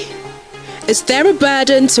pray? Is there a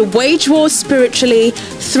burden to wage war spiritually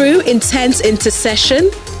through intense intercession?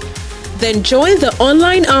 Then join the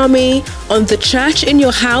online army on the Church in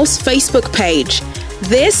Your House Facebook page,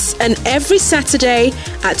 this and every Saturday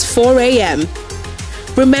at 4 a.m.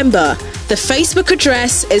 Remember, the Facebook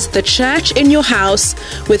address is The Church in Your House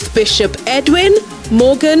with Bishop Edwin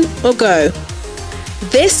Morgan Ogo.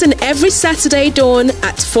 This and every Saturday dawn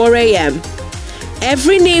at 4 a.m.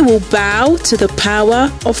 Every knee will bow to the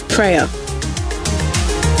power of prayer.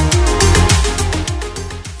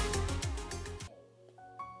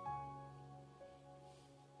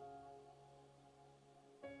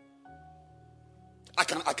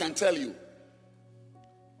 I can tell you,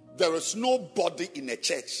 there is nobody in a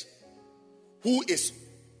church who is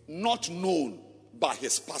not known by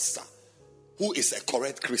his pastor who is a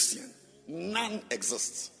correct Christian. None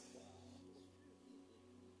exists.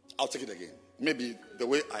 I'll take it again. Maybe the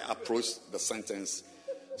way I approach the sentence.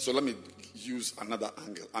 So let me use another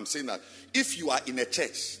angle. I'm saying that if you are in a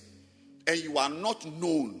church and you are not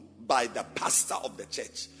known by the pastor of the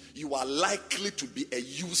church, you are likely to be a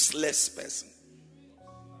useless person.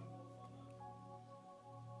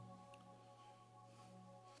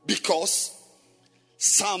 Because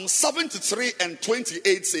Psalm 73 and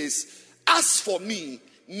 28 says, as for me,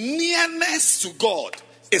 nearness to God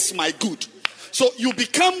is my good. So you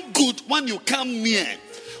become good when you come near.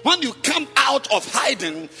 When you come out of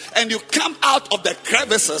hiding and you come out of the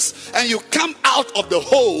crevices and you come out of the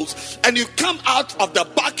holes and you come out of the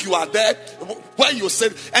back you are there where you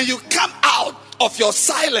sit and you come out of your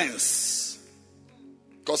silence.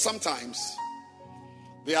 Because sometimes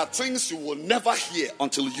there are things you will never hear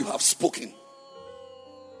until you have spoken.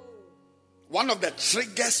 One of the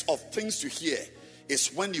triggers of things to hear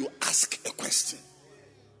is when you ask a question.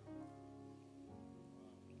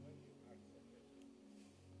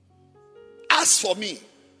 As for me,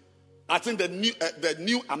 I think the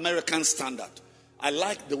New American Standard, I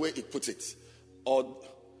like the way it puts it.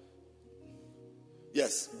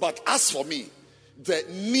 Yes, but as for me, the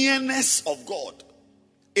nearness of God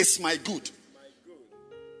is my good.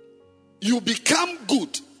 You become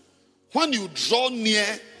good when you draw near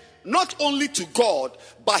not only to God,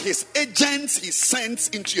 but his agents he sends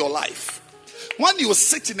into your life. When you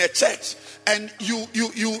sit in a church and you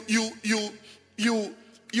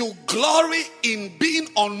glory in being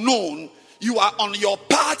unknown, you are on your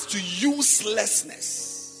path to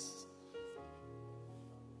uselessness.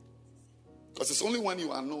 Because it's only when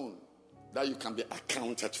you are known that you can be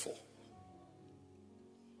accounted for.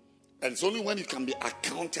 And it's only when you can be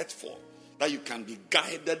accounted for that you can be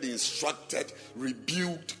guided, instructed,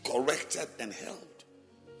 rebuked, corrected, and held.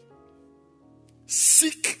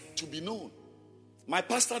 Seek to be known. My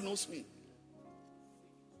pastor knows me.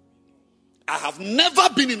 I have never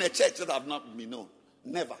been in a church that I have not been known.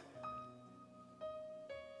 Never.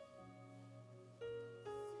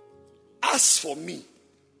 As for me,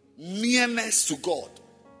 nearness to God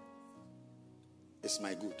is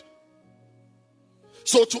my good.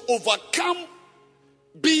 So to overcome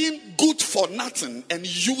being good for nothing and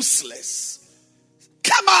useless,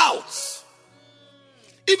 come out.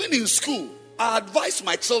 Even in school, I advise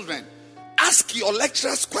my children, ask your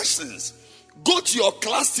lecturers questions. Go to your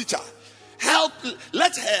class teacher.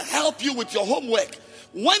 Let her help you with your homework.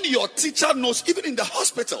 When your teacher knows, even in the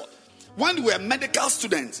hospital, when we were medical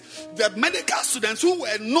students, the medical students who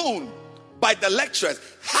were known by the lecturers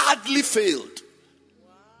hardly failed.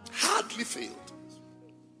 Hardly failed.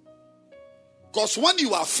 Because when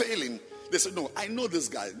you are failing, they say, no, I know this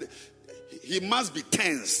guy. He must be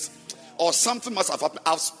tense. Or something must have happened.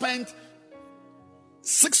 I've spent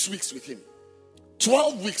 6 weeks with him.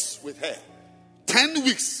 12 weeks with her. 10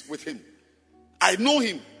 weeks with him. I know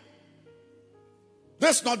him.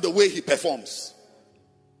 That's not the way he performs.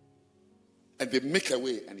 And they make a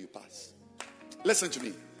way and you pass. Listen to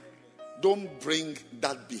me. Don't bring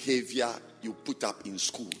that behavior you put up in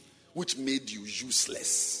school, which made you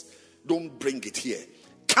useless. Don't bring it here.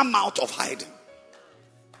 Come out of hiding.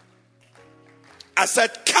 I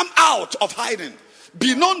said, come out of hiding.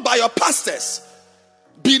 Be known by your pastors.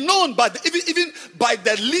 Be known by even by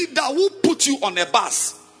the leader who put you on a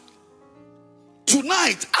bus.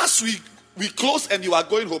 Tonight, as we close and you are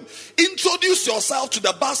going home, introduce yourself to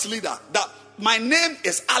the bus leader that my name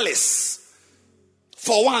is Alice.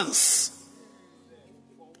 For once.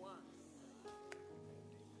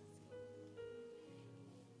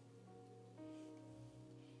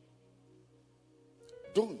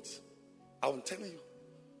 Don't. I'm telling you.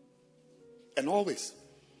 And always,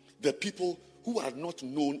 the people who are not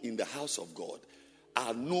known in the house of God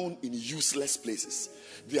are known in useless places.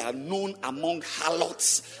 They are known among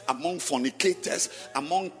harlots, among fornicators,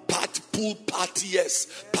 among pool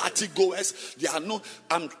partiers, party goers. They are known.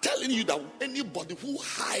 I'm telling you that anybody who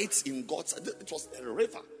hides in God's, it was a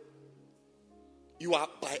river. You are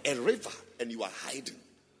by a river and you are hiding.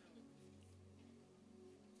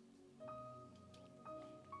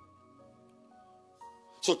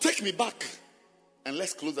 So take me back and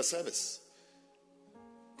let's close the service.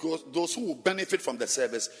 Because those who will benefit from the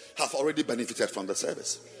service have already benefited from the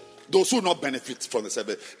service. Those who will not benefit from the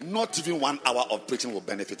service, not even 1 hour of preaching will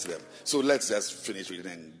benefit them. So let's just finish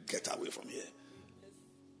reading and get away from here.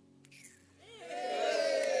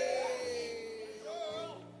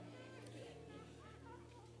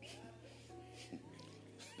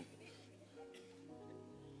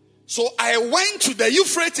 So I went to the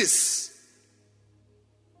Euphrates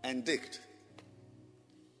and digged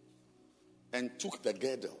and took the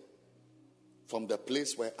girdle from the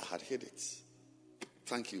place where I had hid it.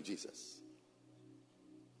 Thank you, Jesus.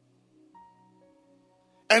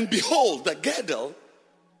 And behold, the girdle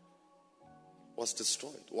was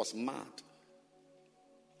destroyed, was mad.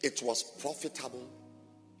 It was profitable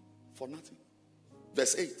for nothing.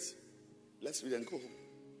 Verse 8. Let's read and go home.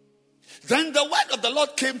 Then the word of the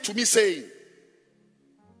Lord came to me saying,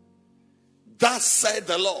 Thus said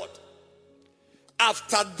the Lord,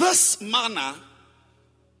 after this manner,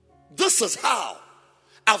 this is how.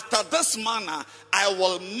 After this manner, I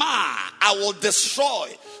will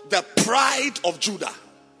destroy the pride of Judah.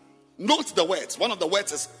 Note the words. One of the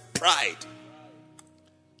words is pride.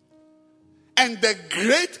 And the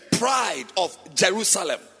great pride of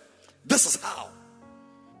Jerusalem. This is how.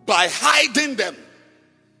 By hiding them.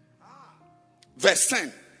 Verse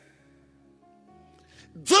 10.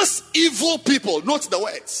 This evil people, note the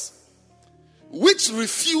words, which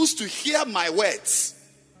refuse to hear my words.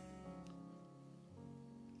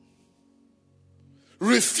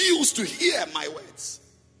 Refuse to hear my words.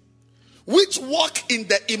 Which walk in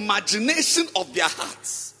the imagination of their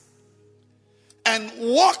hearts. And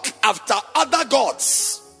walk after other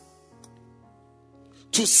gods.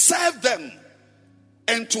 To serve them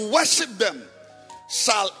and to worship them.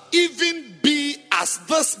 Shall even be as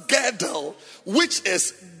this girdle, which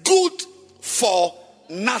is good for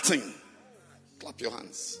nothing. Clap your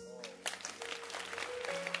hands.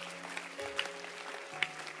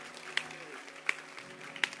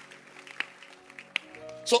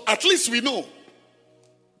 So at least we know,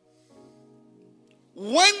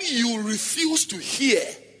 when you refuse to hear,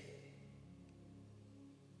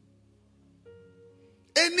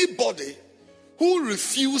 anybody who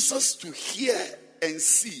refuses to hear and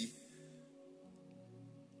see,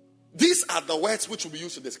 these are the words which will be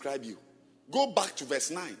used to describe you. Go back to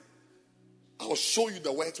verse 9. I will show you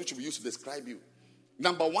the words which will be used to describe you.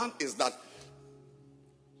 Number one is that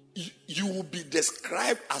you will be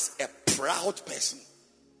described as a proud person.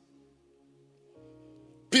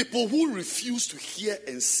 People who refuse to hear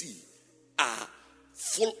and see are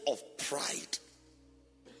full of pride.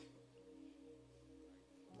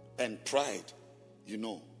 And pride,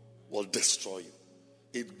 will destroy you.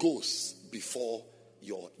 It goes before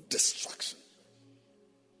your destruction.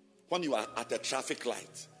 When you are at a traffic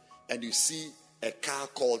light and you see a car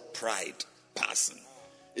called pride passing,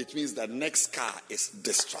 it means the next car is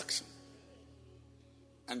destruction.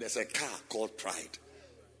 And there's a car called pride.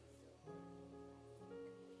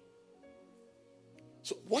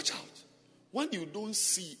 So watch out. When you don't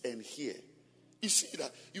see and hear, you see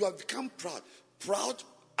that you have become proud. Proud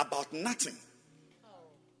about nothing.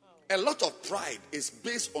 A lot of pride is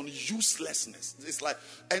based on uselessness. It's like,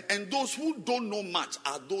 and those who don't know much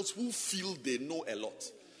are those who feel they know a lot.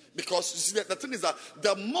 Because you see, the thing is that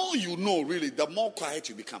the more you know, really, the more quiet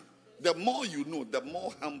you become. The more you know, the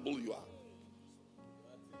more humble you are.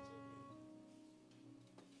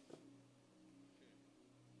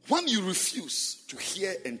 When you refuse to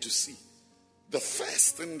hear and to see, the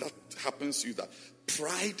first thing that happens to you is that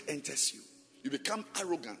pride enters you. You become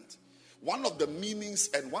arrogant. One of the meanings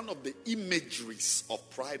and one of the imageries of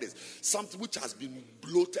pride is something which has been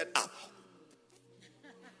bloated up.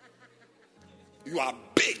 You are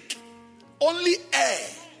big. Only air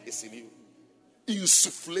is in you.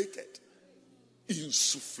 Insufflated.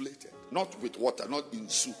 Insufflated. Not with water, not in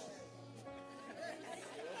soup.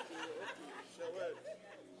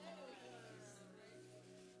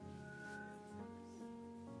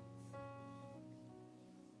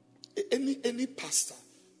 Any pastor,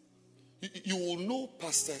 you will know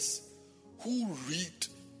pastors who read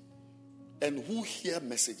and who hear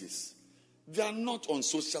messages. They are not on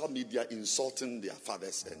social media insulting their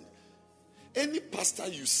fathers. And any pastor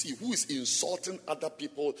you see who is insulting other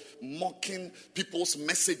people, mocking people's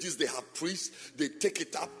messages they have preached, they take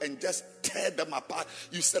it up and just tear them apart.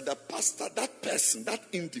 You said the pastor, that person, that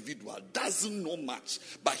individual doesn't know much,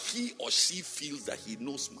 but he or she feels that he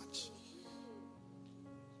knows much.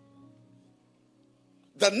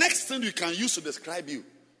 The next thing you can use to describe you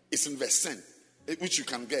is in verse 10, which you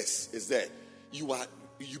can guess is there.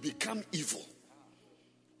 You become evil.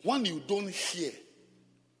 When you don't hear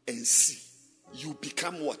and see, you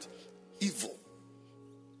become what? Evil.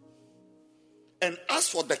 And as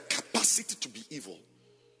for the capacity to be evil,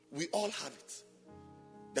 we all have it.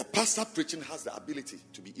 The pastor preaching has the ability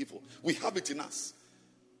to be evil. We have it in us.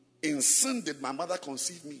 In sin did my mother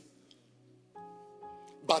conceive me.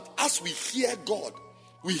 But as we hear God,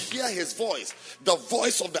 we hear his voice, the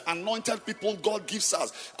voice of the anointed people God gives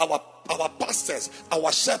us, our pastors,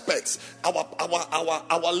 our shepherds,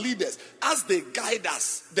 our leaders. As they guide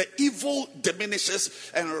us, the evil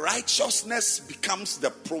diminishes and righteousness becomes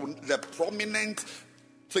the prominent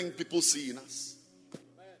thing people see in us.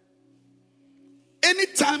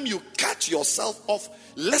 Anytime you catch yourself off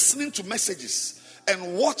listening to messages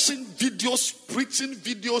and watching videos, preaching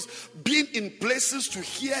videos, being in places to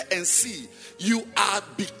hear and see, you are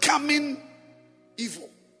becoming evil.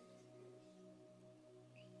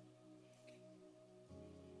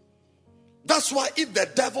 That's why if the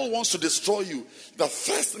devil wants to destroy you, the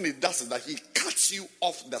first thing he does is that he cuts you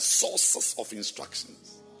off the sources of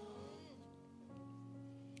instructions.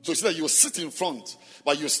 So it's that you sit in front,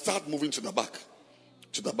 but you start moving to the back,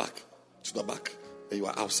 to the back, to the back, and you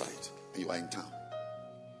are outside, and you are in town.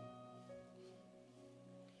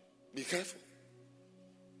 Be careful.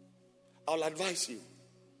 I'll advise you.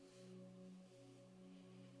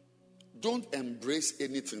 Don't embrace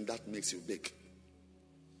anything that makes you big.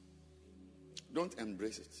 Don't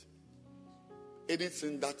embrace it.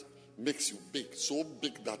 Anything that makes you big, so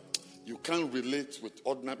big that you can't relate with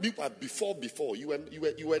ordinary people. Before you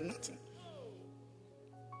were nothing.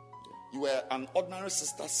 You were an ordinary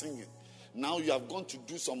sister singing. Now you have gone to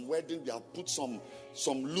do some wedding. They have put some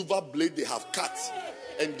lover blade they have cut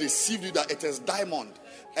and deceived you that it is diamond.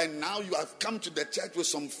 And now you have come to the church with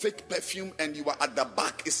some fake perfume and you are at the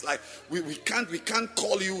back. It's like we can't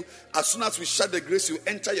call you. As soon as we shut the grace, you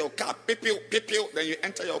enter your car. Pew, then you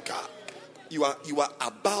enter your car. You are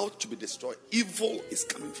about to be destroyed. Evil is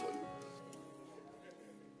coming for you.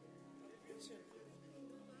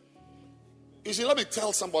 You see, let me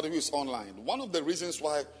tell somebody who is online. One of the reasons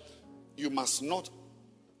why you must not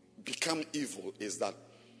become evil is that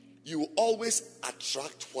you always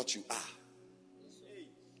attract what you are.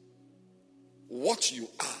 What you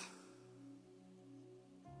are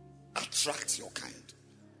attracts your kind.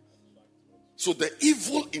 So the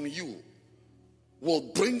evil in you will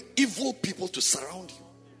bring evil people to surround you.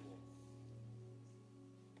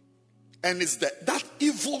 And it's that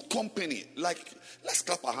evil company, like, let's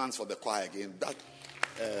clap our hands for the choir again. That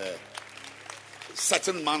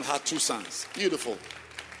certain man had 2 sons. Beautiful.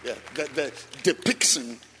 Yeah, the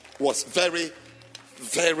depiction was very,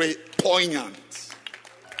 very poignant.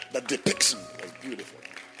 The depiction was beautiful.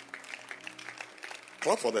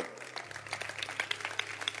 Clap for them.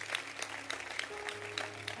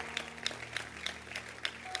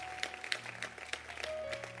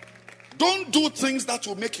 Don't do things that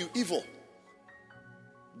will make you evil.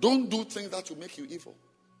 Don't do things that will make you evil.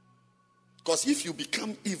 Because if you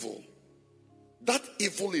become evil, that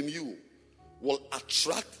evil in you will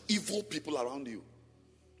attract evil people around you.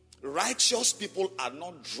 Righteous people are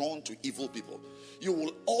not drawn to evil people. You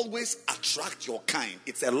will always attract your kind.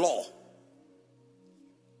 It's a law.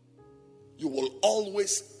 You will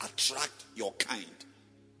always attract your kind.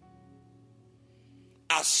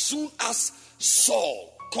 As soon as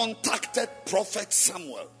Saul contacted Prophet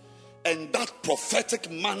Samuel and that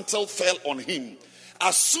prophetic mantle fell on him,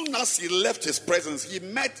 as soon as he left his presence, he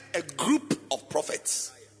met a group of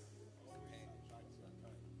prophets.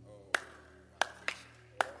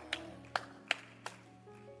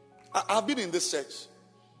 I've been in this church,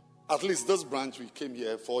 at least this branch, we came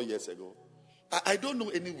here 4 years ago. I don't know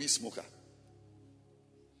any weed smoker.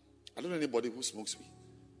 I don't know anybody who smokes weed.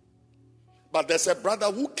 But there's a brother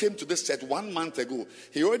who came to this church 1 month ago.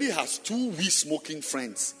 He already has 2 weed smoking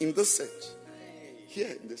friends in this church.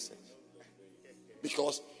 Here in this church.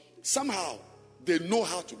 Because somehow they know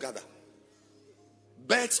how to gather.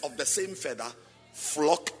 Birds of the same feather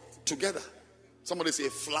flock together. Somebody say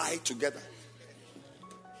fly together.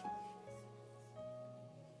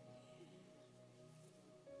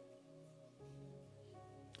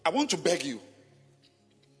 I want to beg you.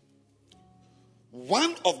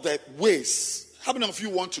 One of the ways, how many of you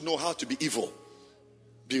want to know how to be evil?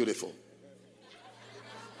 Beautiful.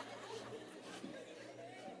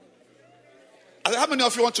 How many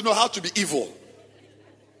of you want to know how to be evil?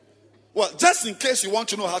 Well, just in case you want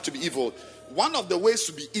to know how to be evil, one of the ways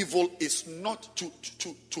to be evil is not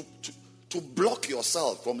to block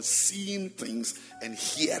yourself from seeing things and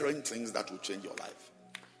hearing things that will change your life.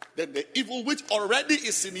 Then the evil which already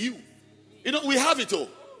is in you. You know, we have it all.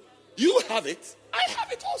 You have it. I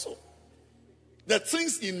have it also. The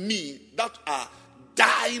things in me that are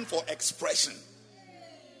dying for expression.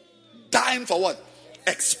 Dying for what?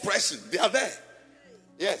 Expression. They are there.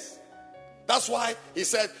 Yes. That's why he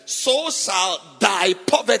said, so shall thy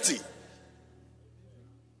poverty.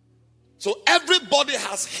 So everybody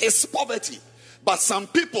has his poverty. But some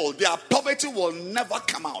people, their poverty will never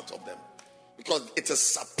come out of them. Because it is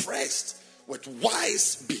suppressed with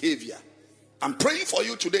wise behavior. I'm praying for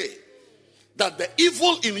you today that the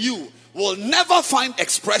evil in you will never find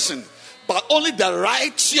expression, but only the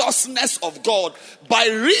righteousness of God by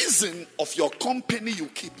reason of your company you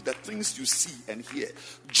keep, the things you see and hear.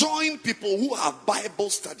 Join people who have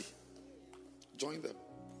Bible study. Join them.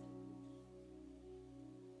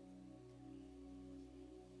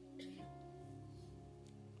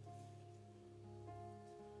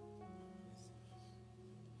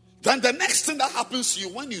 Then the next thing that happens to you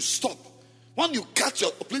when you stop, when you cut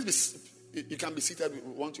your, please You can be seated.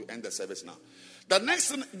 We want to end the service now. The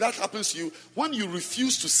next thing that happens to you when you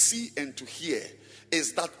refuse to see and to hear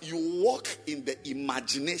is that you walk in the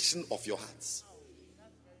imagination of your hearts.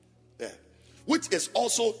 Yeah. Which is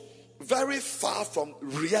also very far from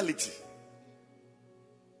reality.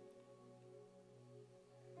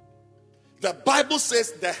 The Bible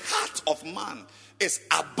says the heart of man is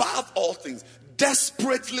above all things,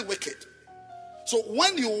 desperately wicked. So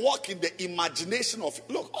when you walk in the imagination of,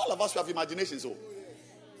 look, all of us have imaginations. Oh,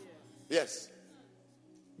 yes,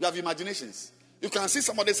 you have imaginations. You can see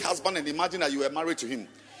somebody's husband and imagine that you were married to him.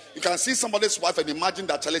 You can see somebody's wife and imagine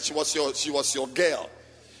that she was your girl.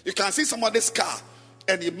 You can see somebody's car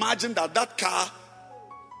and imagine that that car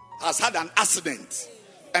has had an accident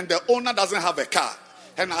and the owner doesn't have a car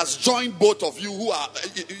and has joined both of you who are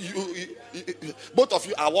both of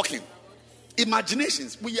you are walking.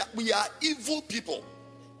 Imaginations. We are evil people.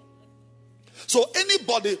 So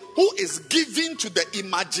anybody who is given to the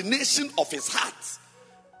imagination of his heart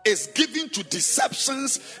is given to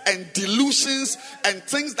deceptions and delusions and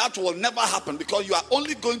things that will never happen, because you are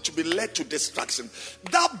only going to be led to destruction.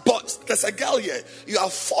 That box, there's a girl here, you are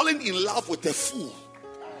falling in love with a fool.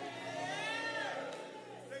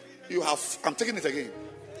 I'm taking it again.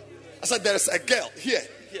 I said there's a girl here.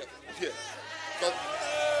 But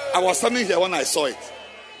I was standing here when I saw it.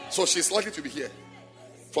 So she's lucky to be here.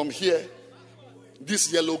 From here,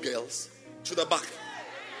 these yellow girls to the back.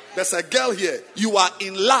 There's a girl here. You are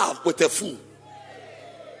in love with a fool.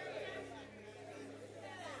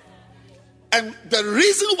 And the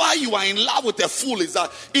reason why you are in love with a fool is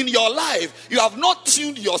that in your life, you have not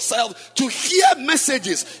tuned yourself to hear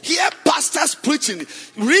messages, hear pastors preaching,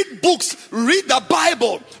 read books, read the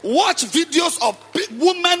Bible, watch videos of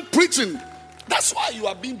women preaching. That's why you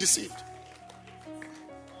are being deceived.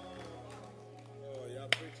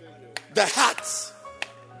 The heart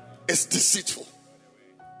is deceitful.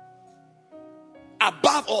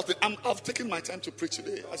 Above all things, I've taken my time to preach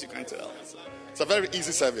today, as you can tell. It's a very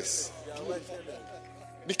easy service.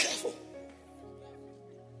 Be careful.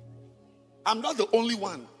 I'm not the only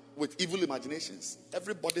one with evil imaginations.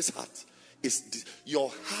 Everybody's heart is.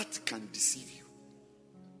 Your heart can deceive you.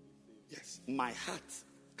 Yes, my heart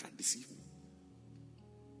can deceive me.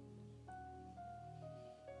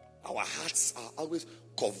 Our hearts are always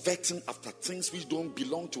coveting after things which don't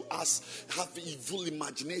belong to us, have evil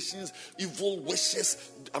imaginations, evil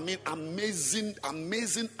wishes. Amazing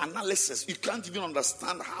analysis. You can't even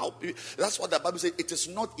understand how. That's what the Bible says. It is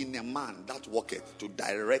not in a man that walketh to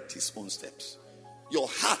direct his own steps. Your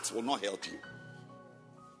heart will not help you.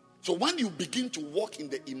 So when you begin to walk in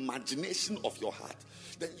the imagination of your heart,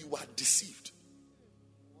 then you are deceived.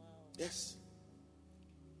 Yes.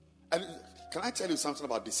 And can I tell you something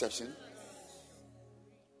about deception?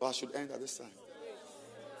 Or I should end at this time.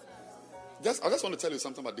 I just want to tell you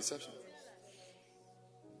something about deception.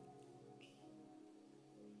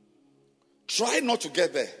 Try not to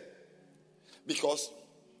get there. Because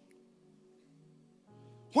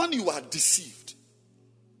when you are deceived,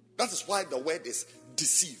 that is why the word is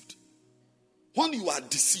deceived. When you are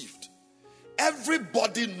deceived,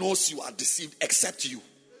 everybody knows you are deceived except you.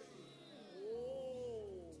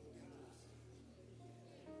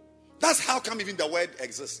 That's how come even the word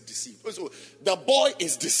exists, deceived. So the boy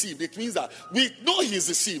is deceived. It means that we know he's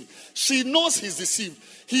deceived. She knows he's deceived.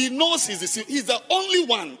 He knows he's deceived. He's the only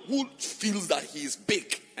one who feels that he is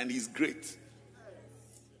big and he's great.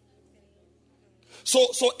 So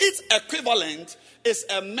its equivalent is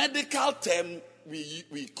a medical term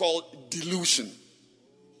we call delusion.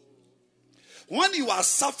 When you are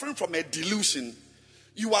suffering from a delusion,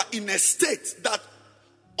 you are in a state that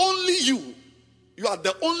only you are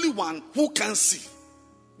the only one who can see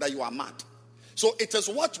that you are mad. So it is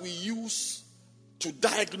what we use to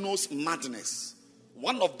diagnose madness.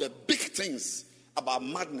 One of the big things about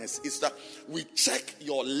madness is that we check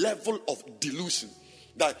your level of delusion.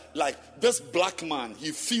 That, like this black man,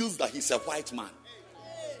 he feels that he's a white man.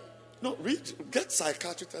 No, get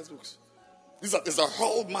psychiatric textbooks. There's a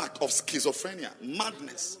hallmark of schizophrenia,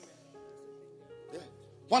 madness. Yeah.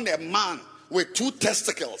 When a man with 2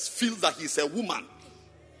 testicles feels that he's a woman,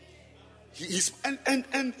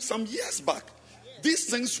 and some years back, these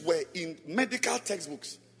things were in medical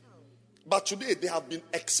textbooks, but today they have been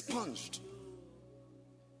expunged.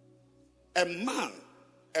 A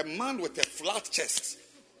man with a flat chest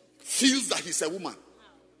feels that he's a woman.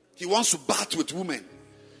 He wants to bath with women.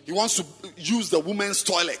 He wants to use the women's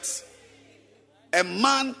toilets. A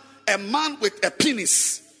man with a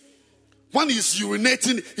penis, when he's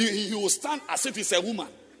urinating, he will stand as if he's a woman.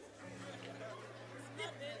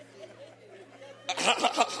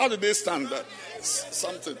 How do they stand?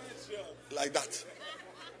 Something. like that.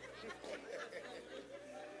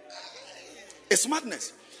 It's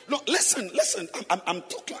madness. No, listen. I'm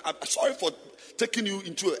talking. I'm sorry for taking you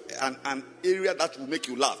into an area that will make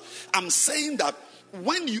you laugh. I'm saying that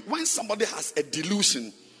when somebody has a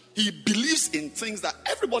delusion, he believes in things that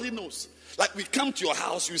everybody knows. Like we come to your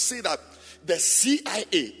house, you say that the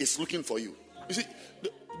CIA is looking for you. You see,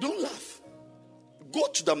 don't laugh. Go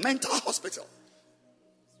to the mental hospital.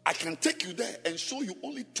 I can take you there and show you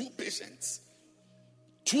only 2 patients.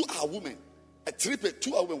 2 are women.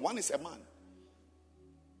 2 are women. 1 is a man.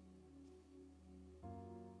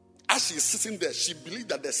 As she's sitting there, she believes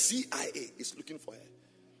that the CIA is looking for her.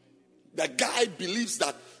 The guy believes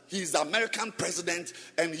that he's the American president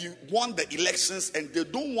and he won the elections and they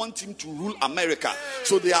don't want him to rule America.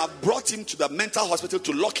 So they have brought him to the mental hospital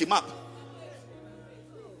to lock him up.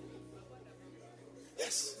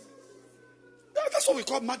 Yes. That's what we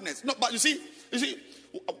call madness. No, but you see,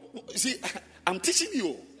 I'm teaching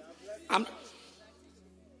you.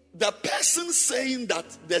 The person saying that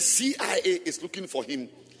the CIA is looking for him,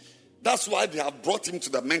 that's why they have brought him to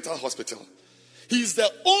the mental hospital. He's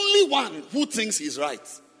the only one who thinks he's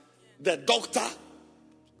right. The doctor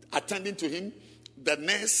attending to him, the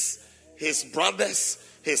nurse, his brothers,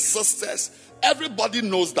 his sisters, everybody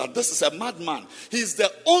knows that this is a madman. He's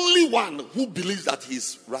the only one who believes that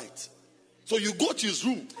he's right. So you go to his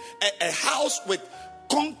room, a house with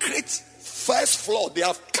concrete first floor. They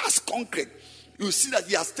have cast concrete. You see that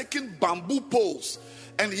he has taken bamboo poles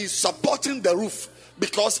and he's supporting the roof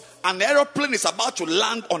because an aeroplane is about to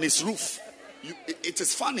land on his roof. It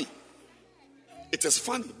is funny. It is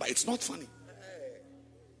funny, but it's not funny.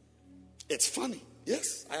 It's funny.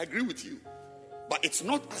 Yes, I agree with you. But it's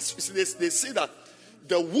not as they say that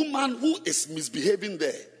the woman who is misbehaving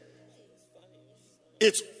there,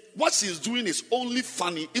 it's what she's doing is only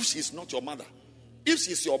funny if she's not your mother. If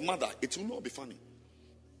she's your mother, it will not be funny.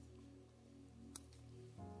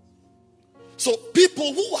 So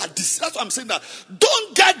people who are deceived, that's what I'm saying, that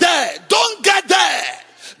don't get there. Don't get there.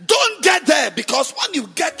 Don't get there, because when you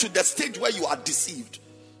get to the stage where you are deceived,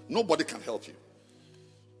 nobody can help you.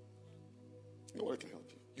 Nobody can help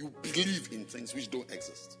you. You believe in things which don't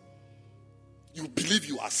exist. You believe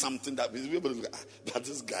you are something that will be able to, but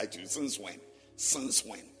this guy too, since when? Since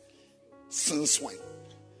when? Since when?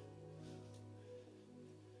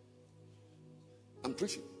 I'm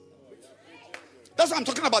preaching. That's what I'm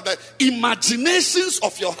talking about, the imaginations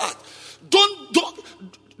of your heart.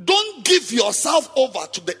 Don't give yourself over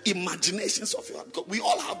to the imaginations of your heart, because we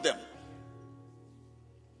all have them.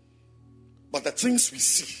 But the things we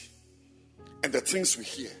see and the things we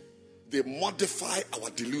hear, they modify our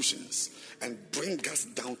delusions and bring us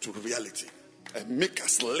down to reality and make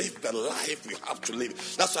us live the life we have to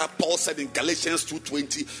live. That's why Paul said in Galatians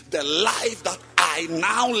 2:20, the life that I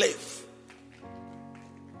now live.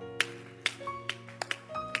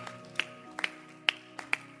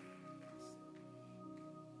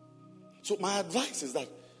 So my advice is that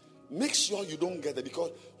make sure you don't get there,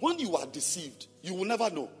 because when you are deceived, you will never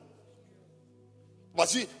know. But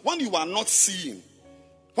see, when you are not seeing,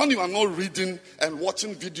 when you are not reading and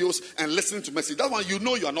watching videos and listening to messages, that's when you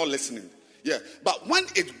know you are not listening. Yeah. But when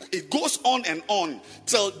it goes on and on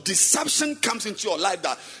till deception comes into your life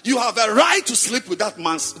that you have a right to sleep with that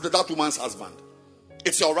woman's husband.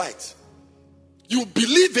 It's your right. You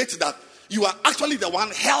believe it that you are actually the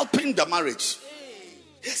one helping the marriage.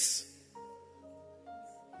 Yes.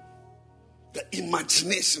 The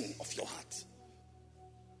imagination of your heart.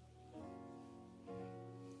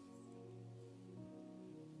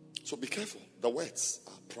 So be careful. The words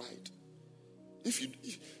are pride.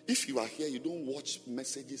 If you are here, you don't watch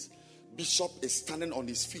messages. Bishop is standing on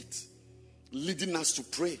his feet, leading us to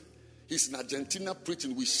pray. He's in Argentina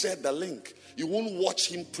preaching. We share the link. You won't watch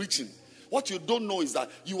him preaching. What you don't know is that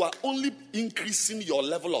you are only increasing your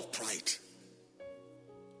level of pride.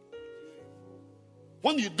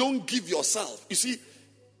 When you don't give yourself, you see,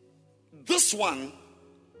 this one,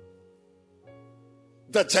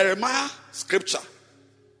 the Jeremiah scripture,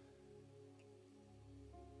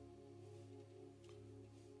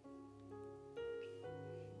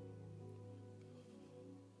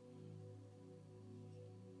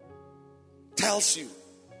 tells you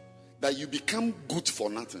that you become good for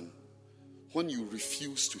nothing when you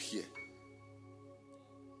refuse to hear.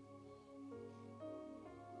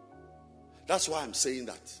 That's why I'm saying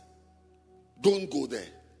that. Don't go there.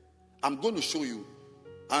 I'm going to show you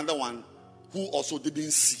another one who also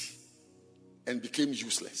didn't see and became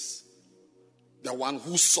useless. The one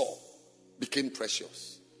who saw became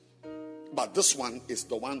precious. But this one is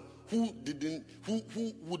the one who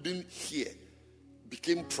wouldn't hear,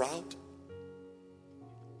 became proud,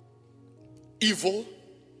 evil,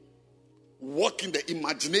 walk in the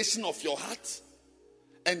imagination of your heart,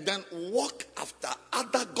 and then walk after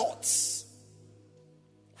other gods.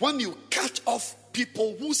 When you cut off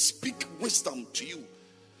people who speak wisdom to you,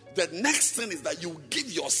 the next thing is that you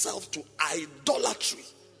give yourself to idolatry.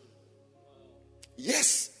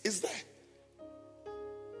 Yes, it's there.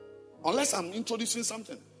 Unless I'm introducing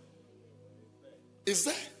something. It's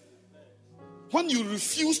there. When you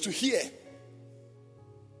refuse to hear,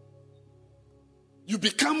 you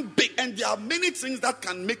become big. And there are many things that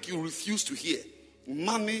can make you refuse to hear.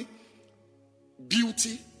 Money,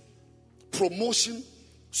 beauty, promotion,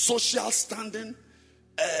 social standing,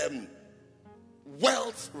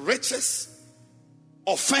 wealth, riches,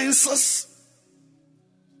 offenses,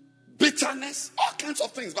 bitterness, all kinds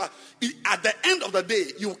of things. But at the end of the day,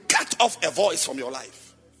 you cut off a voice from your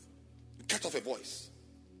life. You cut off a voice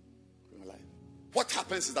from your life. What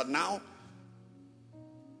happens is that now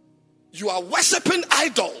you are worshiping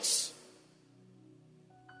idols,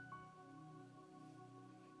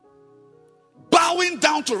 bowing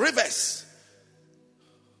down to rivers,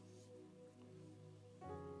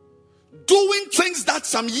 doing things that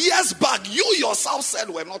some years back you yourself said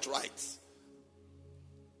were not right.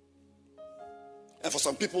 And for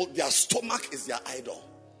some people, their stomach is their idol.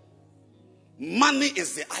 Money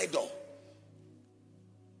is the idol.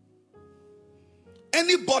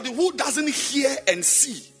 Anybody who doesn't hear and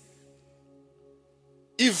see,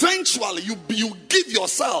 eventually you give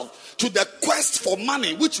yourself to the quest for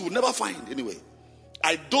money, which you will never find anyway.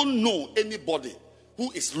 I don't know anybody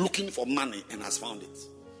who is looking for money and has found it.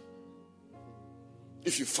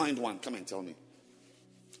 If you find one, come and tell me.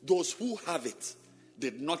 Those who have it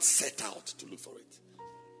did not set out to look for it.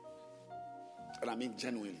 And I mean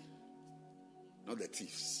genuinely, not the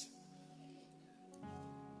thieves.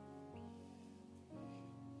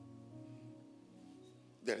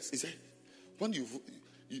 Is it when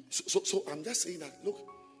so I'm just saying that, look,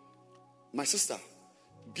 my sister,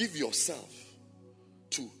 give yourself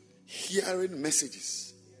to hearing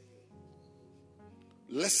messages,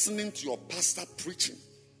 listening to your pastor preaching.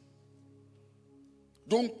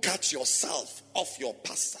 Don't cut yourself off your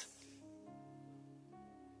pastor.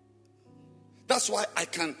 That's why I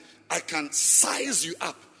can size you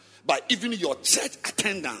up by even your church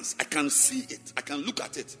attendance. I can see it. I can look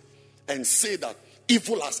at it and say that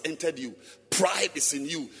evil has entered you. Pride is in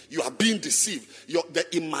you. You are being deceived. The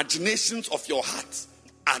imaginations of your heart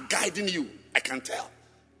are guiding you. I can tell.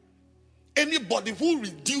 Anybody who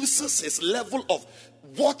reduces his level of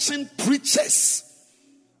watching preachers.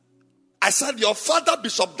 I said your father,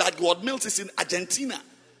 Bishop Dagwood Mills, is in Argentina.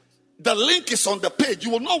 The link is on the page.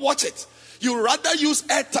 You will not watch it. You rather use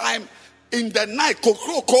airtime in the night,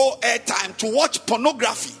 Kokroko airtime, to watch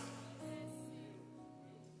pornography.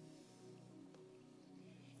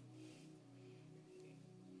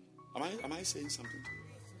 Am I saying something?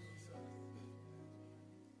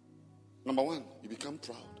 Number one, you become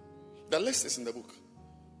proud. The list is in the book.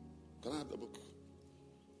 Can I have the book?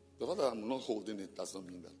 The fact that I'm not holding it does not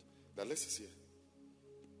mean that. The list is here.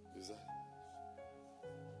 Is that?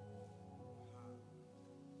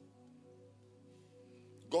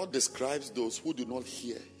 God describes those who do not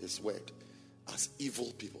hear his word as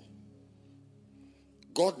evil people.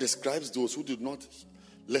 God describes those who do not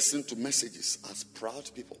listen to messages as proud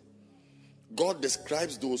people. God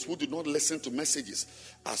describes those who do not listen to messages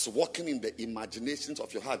as walking in the imaginations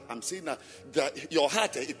of your heart. I'm saying that your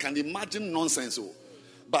heart, it can imagine nonsense,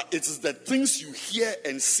 but it is the things you hear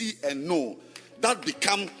and see and know that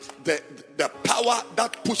become the power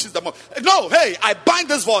that pushes them up. No, hey, I bind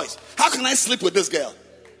this voice. How can I sleep with this girl?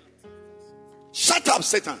 Shut up,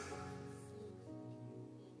 Satan.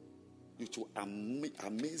 It will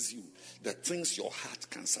amaze you the things your heart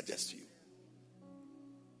can suggest to you.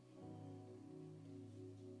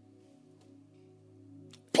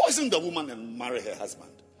 Poison the woman and marry her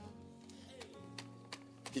husband.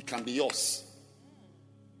 He can be yours.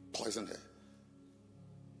 Poison her.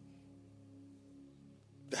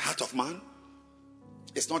 The heart of man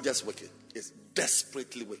is not just wicked, it's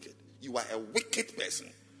desperately wicked. You are a wicked person.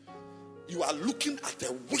 You are looking at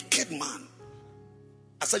a wicked man.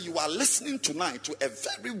 I said you are listening tonight to a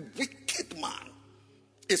very wicked man.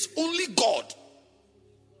 It's only God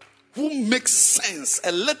who makes sense,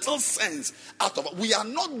 a little sense out of it. We are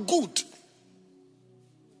not good.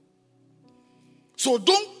 So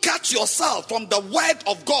don't cut yourself from the word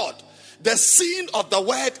of God, the seeing of the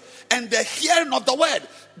word and the hearing of the word.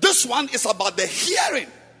 This one is about the hearing.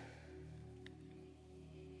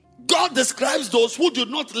 God describes those who do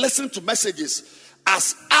not listen to messages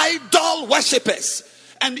as idol worshippers.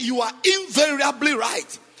 And you are invariably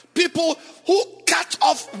right. People who cut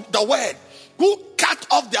off the word, who cut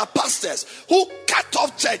off their pastors, who cut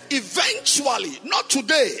off church. Eventually, not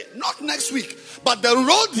today, not next week, but the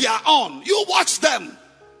road they are on, you watch them.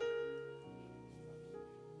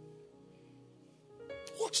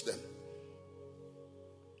 Watch them.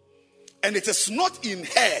 And it is not in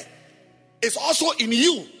her, it's also in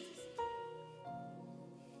you.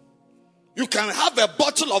 You can have a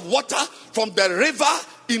bottle of water from the river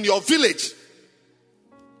in your village,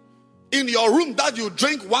 in your room, that you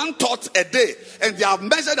drink 1 tot a day, and they have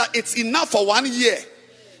measured that it's enough for 1 year,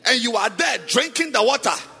 and you are there drinking the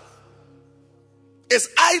water. It's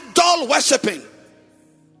idol worshipping.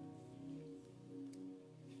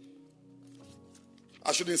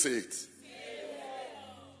 I shouldn't say it.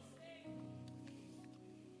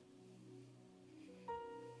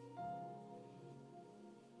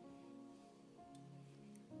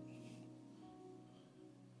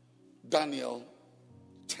 Daniel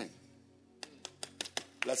 10.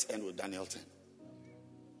 Let's end with Daniel 10.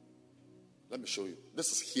 Let me show you.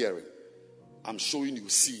 This is hearing. I'm showing you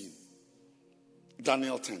seeing.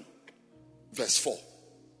 Daniel 10, verse 4.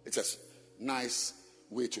 It's a nice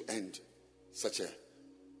way to end such a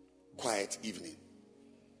quiet evening.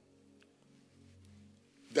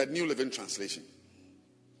 The New Living Translation.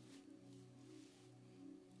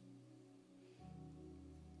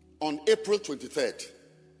 On April 23rd,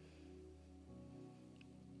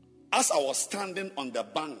 as I was standing on the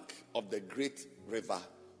bank of the great river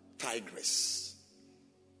Tigris,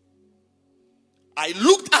 I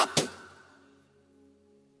looked up.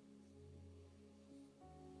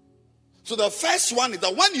 So the first one is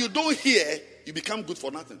that when you don't hear, you become good for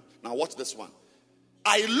nothing. Now watch this one.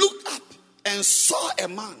 I looked up and saw a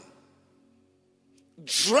man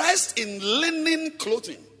dressed in linen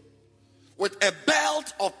clothing with a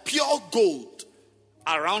belt of pure gold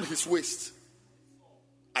around his waist.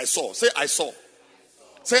 I saw. Say, I saw.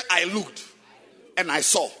 Say, I looked and I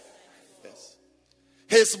saw. Yes.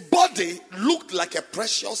 His body looked like a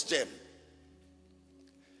precious gem.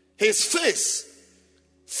 His face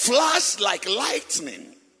flashed like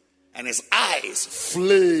lightning, and his eyes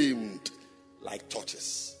flamed like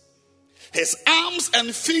torches. His arms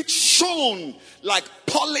and feet shone like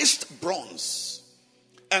polished bronze,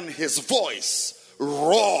 and his voice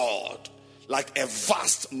roared like a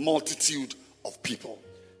vast multitude of people.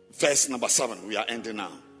 Verse number 7, we are ending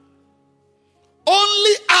now.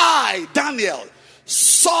 Only I, Daniel,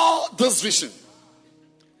 saw this vision.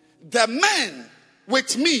 The men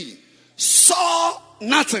with me saw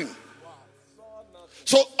nothing.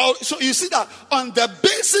 So you see that on the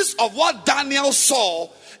basis of what Daniel saw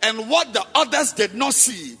and what the others did not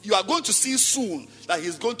see, you are going to see soon that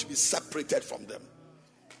he's going to be separated from them.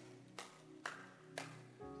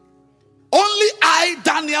 Only I,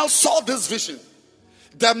 Daniel, saw this vision.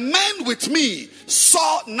 The men with me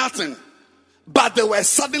saw nothing, but they were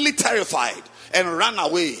suddenly terrified and ran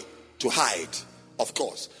away to hide, of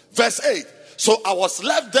course. Verse 8. So I was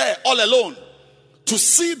left there all alone to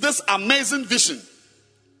see this amazing vision.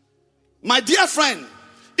 My dear friend,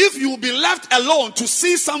 if you will be left alone to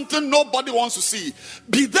see something nobody wants to see,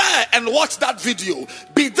 be there and watch that video.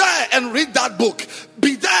 Be there and read that book.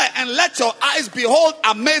 Be there and let your eyes behold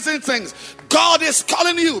amazing things. God is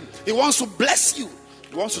calling you. He wants to bless you.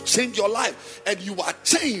 He wants to change your life. And you are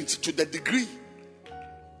changed to the degree.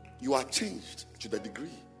 You are changed to the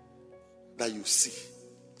degree that you see.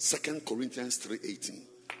 2 Corinthians 3:18.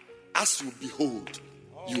 As you behold,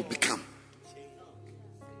 you become.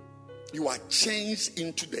 You are changed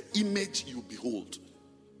into the image you behold.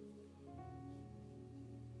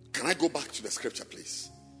 Can I go back to the scripture, please?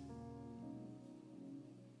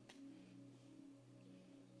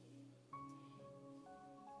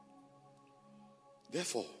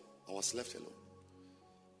 Therefore, I was left alone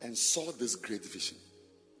and saw this great vision.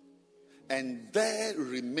 And there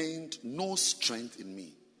remained no strength in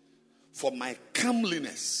me. For my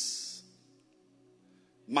comeliness,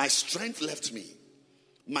 my strength left me.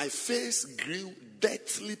 My face grew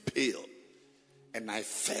deathly pale, and I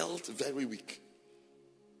felt very weak.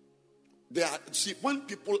 When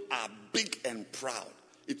people are big and proud,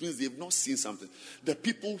 it means they've not seen something. The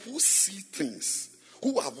people who see things,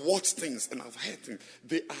 who have watched things and have heard things,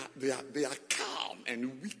 they are calm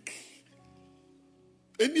and weak.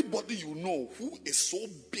 Anybody you know who is so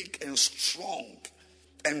big and strong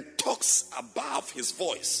and talks above his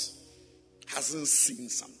voice hasn't seen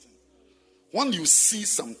something. When you see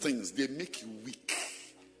some things, they make you weak.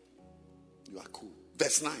 You are cool.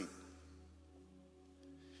 Verse 9.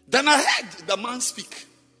 Then I heard the man speak.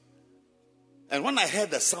 And when I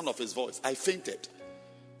heard the sound of his voice, I fainted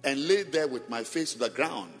and lay there with my face to the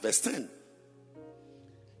ground. Verse 10.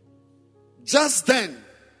 Just then,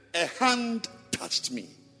 a hand touched me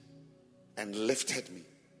and lifted me,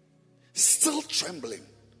 still trembling,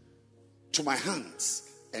 to my hands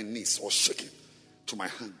and knees, or shaking to my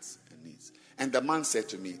hands and knees. And the man said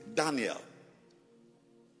to me, Daniel,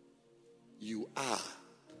 you are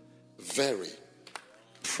very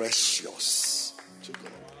precious to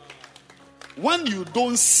God. When you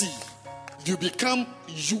don't see, you become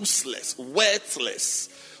useless, worthless.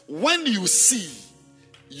 When you see,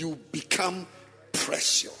 you become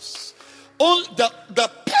precious. All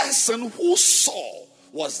the person who saw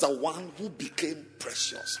was the one who became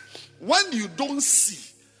precious. When you don't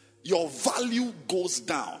see, your value goes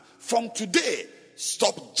down. From today,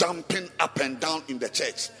 stop jumping up and down in the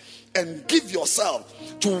church and give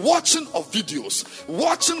yourself to watching of videos,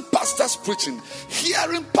 watching pastors preaching,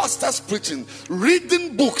 hearing pastors preaching,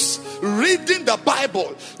 reading books, reading the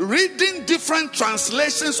Bible, reading different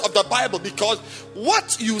translations of the Bible, because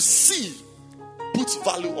what you see puts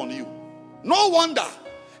value on you. No wonder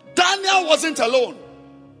Daniel wasn't alone.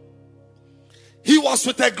 He was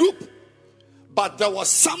with a group, but there was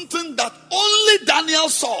something that only Daniel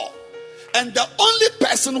saw, and the only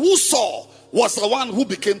person who saw was the one who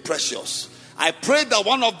became precious. I pray that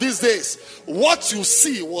one of these days, what you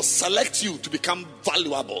see will select you to become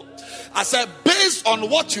valuable. I said, based on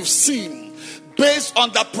what you've seen, based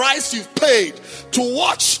on the price you've paid to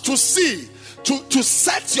watch, to see, to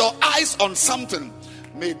set your eyes on something,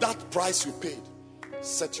 may that price you paid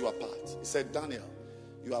set you apart. He said, Daniel,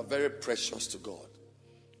 you are very precious to God.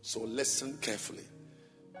 So listen carefully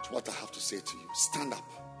to what I have to say to you. Stand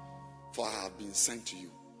up, for I have been sent to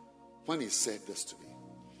you. When he said this to me,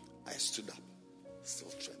 I stood up, still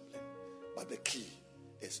trembling. But the key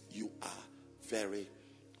is, you are very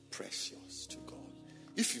precious to God.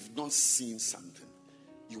 If you've not seen something,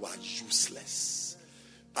 you are useless.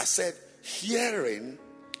 I said, hearing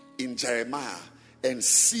in Jeremiah and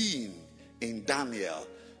seeing in Daniel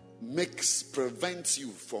prevents you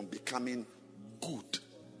from becoming good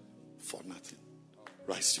for nothing.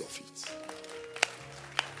 Rise to your feet.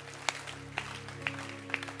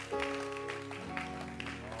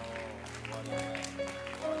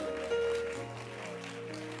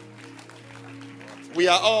 We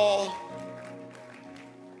are all,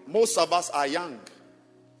 most of us are young.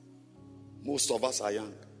 Most of us are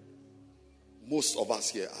young. Most of us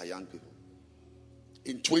here are young people.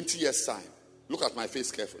 In 20 years' time, look at my face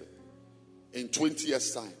carefully. In 20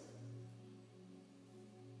 years' time,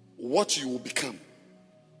 what you will become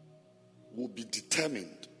will be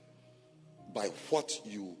determined by what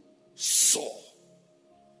you saw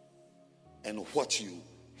and what you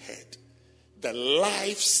heard. The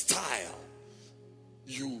lifestyle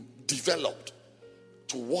you developed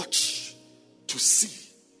to watch, to see,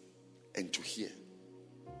 and to hear.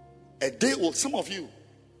 A day will, some of you,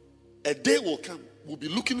 a day will come, will be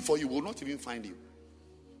looking for you, will not even find you,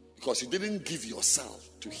 because you didn't give yourself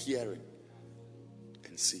to hearing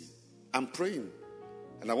and seeing. I'm praying,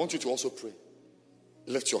 and I want you to also pray.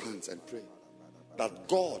 Lift your hands and pray that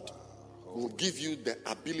God will give you the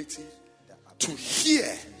ability to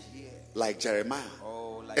hear like Jeremiah,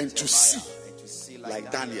 and to see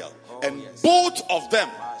like Daniel. And both of them,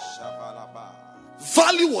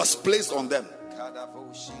 value was placed on them.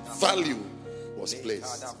 Value was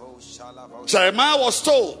placed. Jeremiah was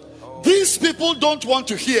told, these people don't want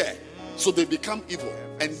to hear, so they become evil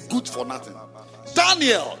and good for nothing.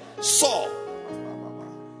 Daniel saw,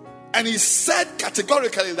 and he said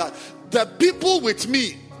categorically that the people with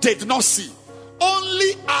me did not see.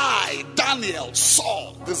 Only I, Daniel,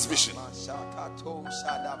 saw this vision.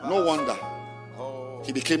 No wonder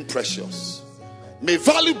he became precious. May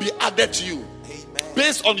value be added to you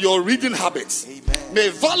based on your reading habits. May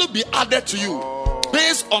value be added to you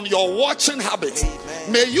based on your watching habits.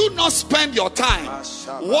 May you not spend your time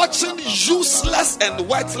watching useless and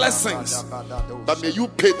worthless things, but may you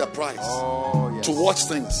pay the price to watch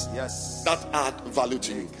things that add value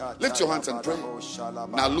to you. Lift your hands and pray.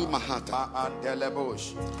 Nalu Mahata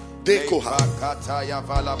Dekoha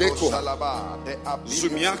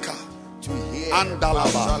Zumiaka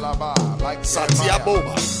Andalaba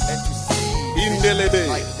Satiaboba Indelebe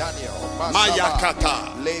Mayakata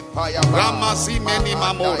Ramazimeni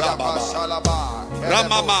Mamora Baba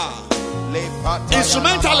Ramama.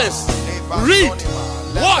 Instrumentalists, read,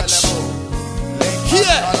 watch,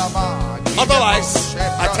 hear. Otherwise,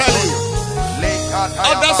 I tell you,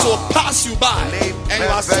 others will pass you by and you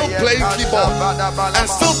are still playing keyboard and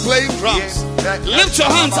still playing drums. Lift your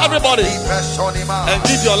hands, everybody, and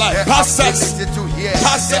give your life. Pastors,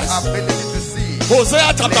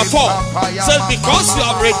 Hosea chapter 4 says, because you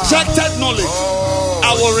have rejected knowledge, I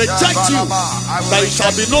I will reject you, that you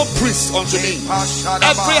shall be no priest unto me.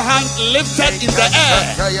 Every hand lifted in the air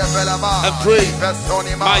and pray.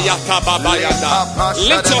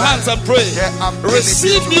 Lift your hands and pray.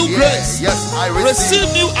 Receive new grace. Receive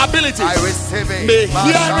new ability. May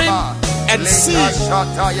hearing and seeing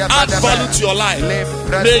add value to your life. May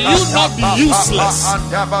you not be useless.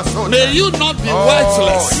 May you not be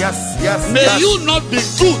worthless. May you not be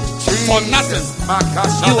good for nothing.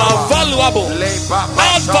 You are valuable.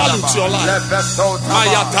 Add value to your life.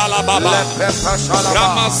 Mayatala Baba.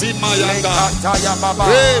 Ramazima Yanda.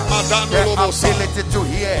 Re Madano Lobosa.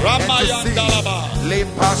 Ramayandalaba.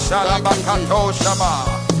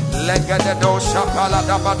 Legedo Shapala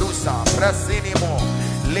Dabadusa, Presinimo,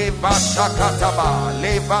 Leva Shakataba,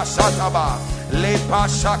 Leva Shataba, Leva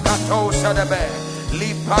Shakato Shadabe,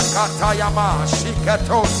 Lipa Katayama,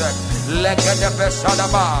 Shikatose, Legede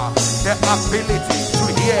Shadaba, the ability to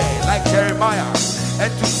hear like Jeremiah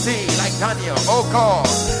and to see like Daniel, oh God,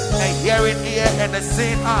 a hearing ear and a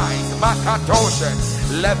seeing eyes, Makatoshe,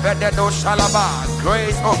 Levededo Shalaba,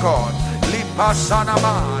 grace, oh God. Lipa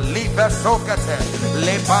Shanama, Lipa Sokate,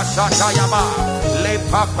 Lipa Shatayama,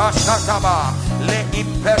 Lipa Pashataba, Le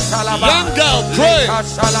Impeshalaba. Young girl, pray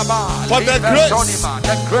for the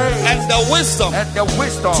grace and the wisdom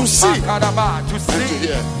to see and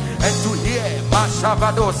to hear.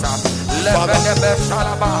 Mashavadosa, Levedebe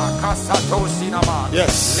Shalaba, Kasato Sinama,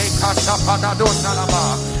 yes. Lekashapadado Salama,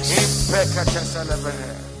 Impekate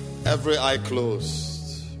Celebene. Every eye closed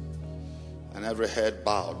and every head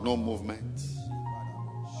bowed. No movement.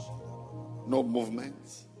 No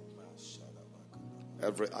movement.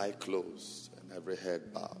 Every eye closed and every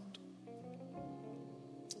head bowed.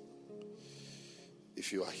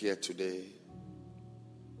 If you are here today,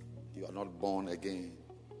 you are not born again.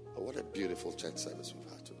 Oh, what a beautiful church service we've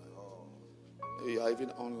had tonight. Maybe you are even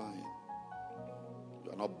online.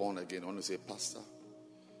 You are not born again. I want to say, Pastor,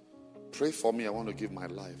 pray for me. I want to give my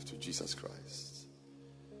life to Jesus Christ.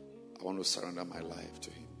 I want to surrender my life to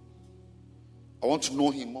him. I want to know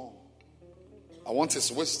him more. I want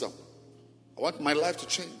his wisdom. I want my life to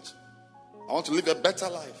change. I want to live a better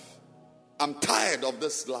life. I'm tired of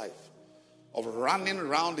this life, of running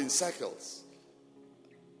around in circles.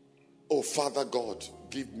 Oh, Father God,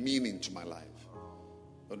 give meaning to my life.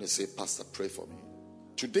 When they say, Pastor, pray for me.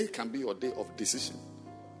 Today can be your day of decision.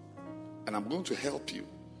 And I'm going to help you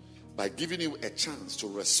by giving you a chance to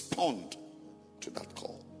respond to that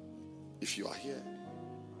call. If you are here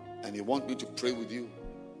and you want me to pray with you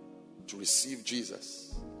to receive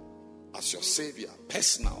Jesus as your Savior,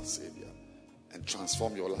 personal Savior, and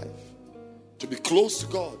transform your life, to be close to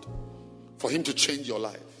God, for him to change your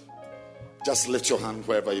life, just lift your hand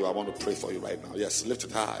wherever you are. I want to pray for you right now. Yes, lift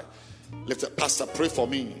it high. Lift it. Pastor, pray for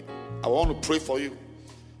me. I want to pray for you.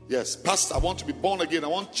 Yes, Pastor, I want to be born again. I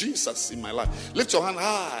want Jesus in my life. Lift your hand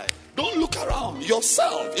high. Don't look around.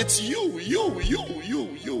 Yourself. It's you.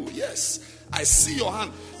 Yes, I see your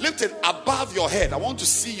hand. Lift it above your head. I want to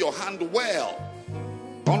see your hand well.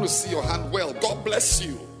 I want to see your hand well. God bless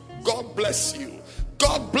you. God bless you.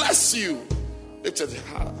 God bless you. Lift it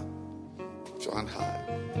high. Lift your hand high.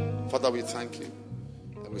 Father, we thank you.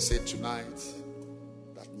 And we say tonight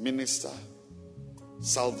that minister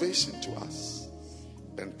salvation to us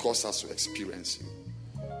and cause us to experience you.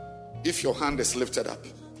 If your hand is lifted up,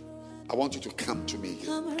 I want you to come to me.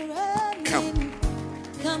 Come.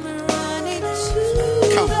 Come running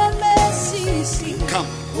to the mercy seat, Come.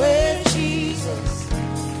 where Jesus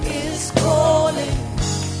is calling.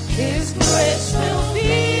 His grace will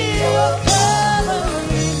be your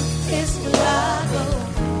covering. His blood will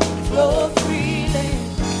flow freely.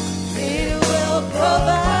 It will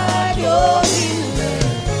provide your healing.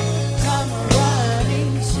 Come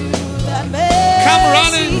running to the mercy. Come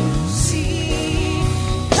running.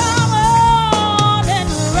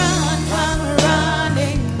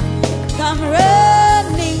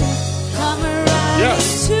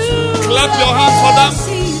 Yes. Clap your hands for them.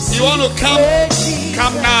 You want to come?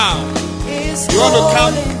 Come now. You want to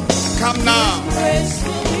come? Come now.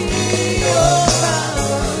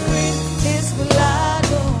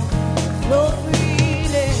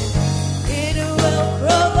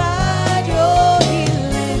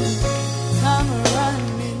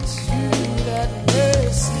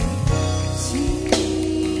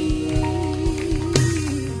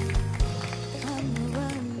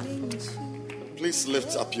 Please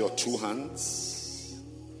lift up your two hands,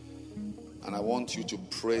 and I want you to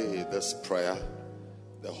pray this prayer.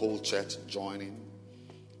 The whole church joining.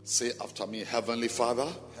 Say after me, Heavenly Father.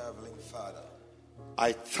 Heavenly Father,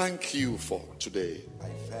 I thank you for today. I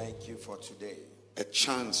thank you for today. A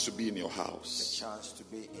chance to be in your A house. chance to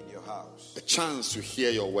be in your house. A chance to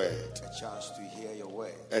hear your word. A chance to hear your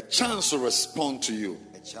word. A chance to respond to you.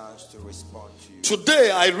 A chance to respond to you.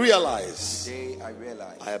 Today I realize Today I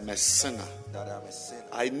realize I am a sinner. that I'm a sinner.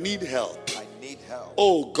 I need help. I need help.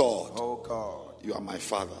 Oh God, Oh God, you are my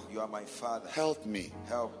Father. you are my Father. Help me.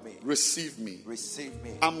 Help me. Receive me. Receive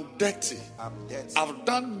me. I'm dirty. I'm dirty. I've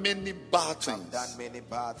done many bad I've done things. many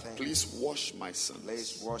bad things. Please wash my sins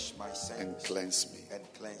Please wash my and sins cleanse me. and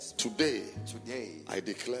cleanse me. Today Today I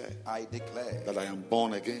declare I declare that I am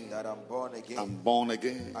born again. that I'm born again. I'm born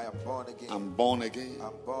again. I am born again. I'm born again.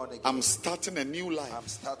 I'm born again. I'm starting a new I'm life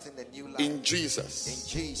starting a new life in Jesus.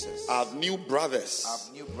 in Jesus. I have new brothers, I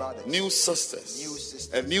have new brothers, new sisters, New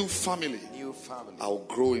sisters. a new family. new family. I'll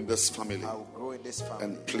grow in this family I will grow in this family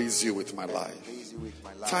and please you with my and life. please you with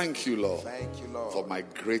my life. Thank you, Lord, Thank you, Lord, for my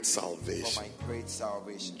great for salvation. my great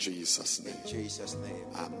salvation. In Jesus' In name. Jesus' name.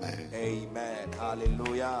 Amen. Amen.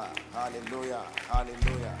 Hallelujah. Hallelujah.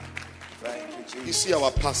 Hallelujah. Thank you, Jesus. You see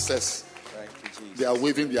our pastors, Thank you, Jesus. they are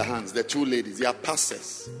waving their hands. The two ladies, they are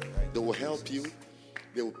pastors. They will help you.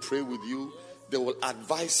 They will pray with you. They will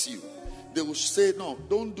advise you. They will say, no,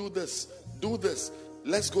 don't do this. Do this.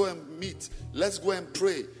 Let's go and meet. Let's go and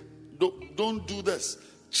pray. Don't do this.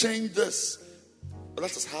 Change this. That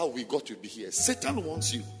is how we got to be here. Satan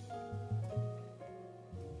wants you.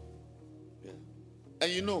 Yeah.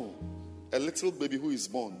 And you know, a little baby who is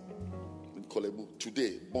born in Kolebu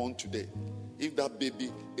today, born today, if that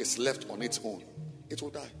baby is left on its own, it will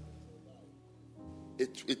die.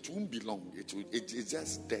 It won't be long. It's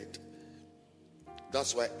just dead.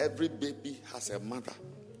 That's why every baby has a mother.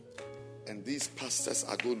 And these pastors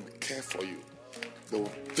are going to care for you. They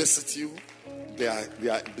will visit you.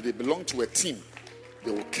 They belong to a team. They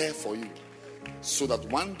will care for you. So that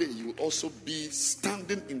one day you will also be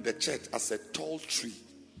standing in the church as a tall tree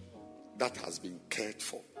that has been cared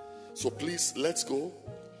for. So please, let's go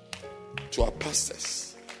to our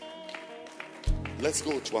pastors. Let's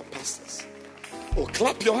go to our pastors. Oh,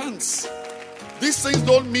 clap your hands. These things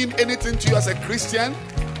don't mean anything to you as a Christian,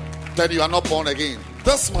 then you are not born again.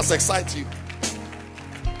 This must excite you.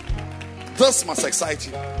 This must excite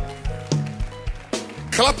you.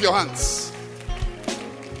 Clap your hands.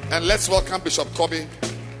 And let's welcome Bishop Kobe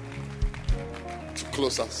to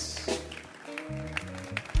close us.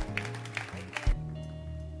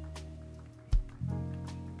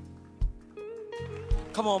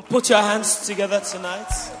 Come on, put your hands together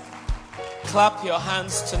tonight. Clap your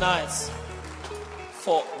hands tonight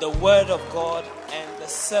for the word of God and the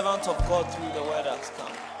servant of God through the word has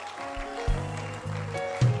come.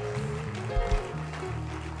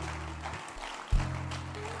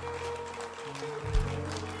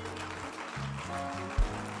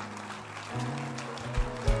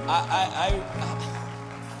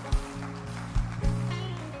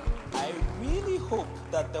 I really hope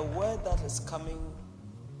that the word that is coming,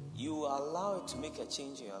 you allow it to make a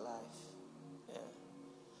change in your life. Yeah.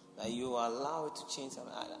 That you allow it to change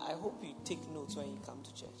something. I hope you take notes when you come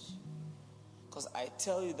to church. Because I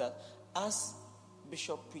tell you that as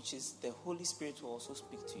Bishop preaches, the Holy Spirit will also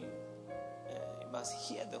speak to you. You must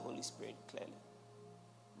hear the Holy Spirit clearly.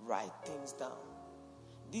 Write things down.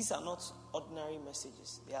 These are not ordinary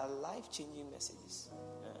messages. They are life-changing messages.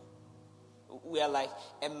 Yeah. We are like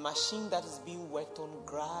a machine that is being worked on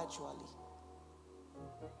gradually.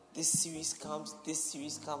 This series comes,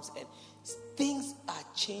 and things are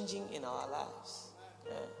changing in our lives.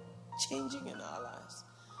 Yeah. Changing in our lives.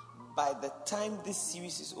 By the time this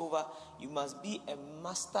series is over, you must be a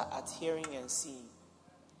master at hearing and seeing.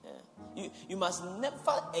 Yeah. You must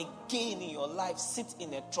never again in your life sit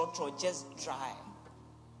in a trotro just dry.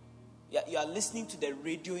 You are listening to the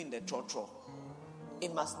radio in the trotro.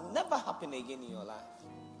 It must never happen again in your life.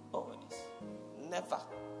 Oh, it is. Never.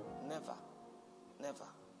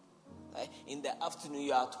 Like in the afternoon,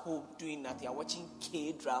 you are at home doing that. You are watching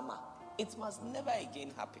K-drama. It must never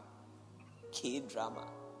again happen. K-drama.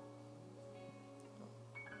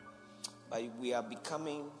 But we are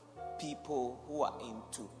becoming people who are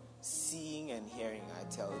into seeing and hearing, I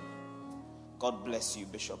tell you. God bless you,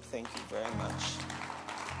 Bishop. Thank you very much.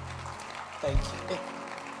 Thank you.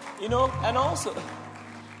 You know, and also,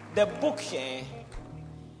 the book here,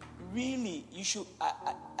 really, you should,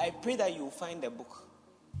 I pray that you will find the book.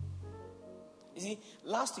 You see,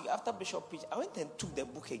 last week after Bishop preached, I went and took the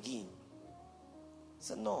book again. I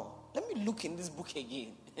said, no, let me look in this book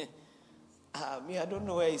again. I don't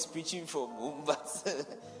know where he's preaching from, but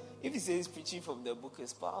if he says he's preaching from the book,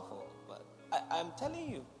 it's powerful. But I'm telling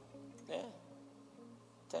you,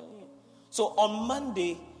 telling you. So on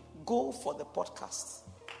Monday, go for the podcast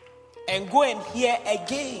and go and hear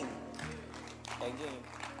again.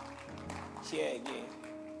 Hear again.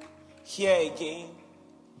 Hear again.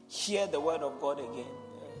 Hear the word of God again.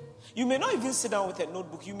 You may not even sit down with a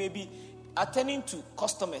notebook. You may be attending to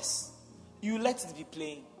customers. You let it be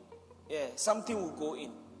playing. Something will go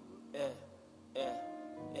in.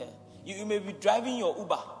 You may be driving your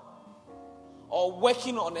Uber or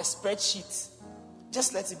working on a spreadsheet.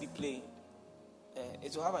 Just let it be playing.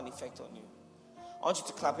 It will have an effect on you. I want you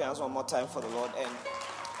to clap your hands one more time for the Lord and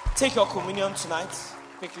take your communion tonight,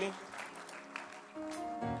 quickly.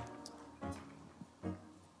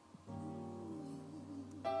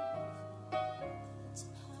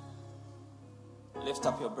 Lift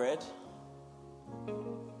up your bread.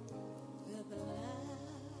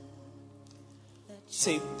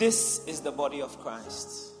 Say, this is the body of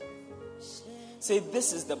Christ. Say,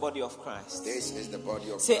 this is the body of Christ. This is the body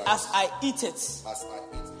of Say, Christ. as I eat it, As I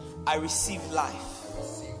eat it, I receive life. I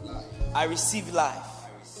receive life. I receive life. I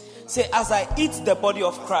receive Say, as I eat the body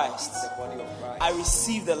of Christ, the body of Christ. I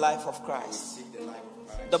receive the life of I Christ. receive the life of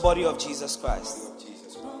Christ. The body of Jesus Christ. The body of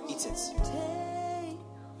Jesus Christ. Eat it.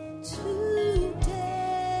 Today,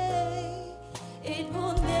 it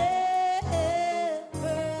will never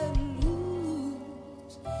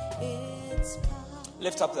lose its power.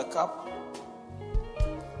 Lift up the cup.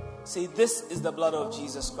 Say, this is the blood of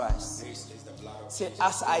Jesus Christ. This is the blood of Say, Jesus.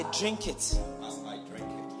 as I drink it, As I drink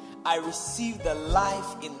it, I receive the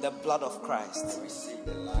life in the blood of Christ. I receive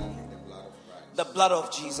the life in the blood of Christ. The blood of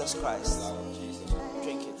Jesus Christ. The blood of Jesus Christ.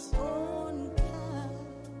 Drink it.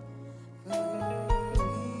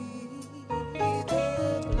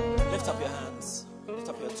 Lift up your hands. Lift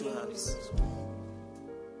up your two hands.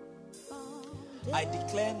 I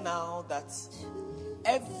declare now that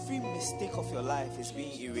every mistake of your life is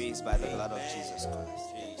being erased by the blood of Jesus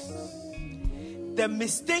Christ. The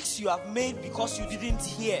mistakes you have made because you didn't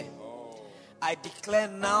hear, I declare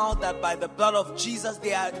now that by the blood of Jesus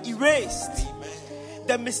they are erased.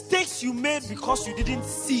 The mistakes you made because you didn't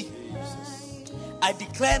see, I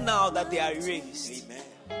declare now that they are erased.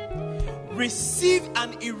 Receive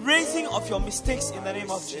an erasing of your mistakes in the name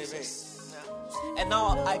of Jesus. And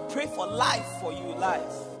now I pray for life for you. Life.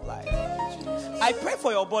 I pray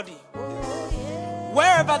for your body.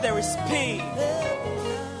 Wherever there is pain,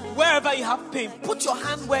 wherever you have pain, put your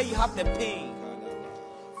hand where you have the pain.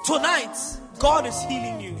 Tonight, God is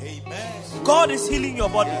healing you. God is healing your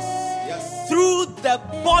body. Through the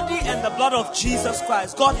body and the blood of Jesus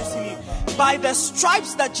Christ, God is healing. By the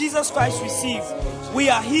stripes that Jesus Christ received, we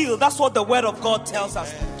are healed. That's what the word of God tells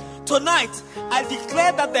us. Tonight, I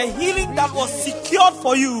declare that the healing that was secured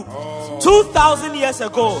for you 2,000 years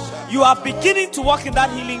ago, you are beginning to walk in that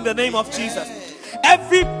healing in the name of Jesus.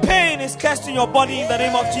 Every pain is cursed in your body in the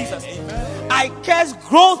name of Jesus. I curse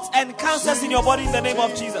growth and cancers in your body in the name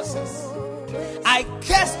of Jesus. I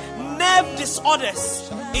curse nerve disorders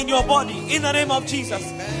in your body in the name of Jesus.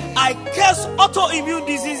 I curse autoimmune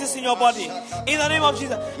diseases in your body in the name of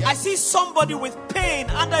Jesus. I see somebody with pain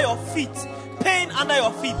under your feet. Pain under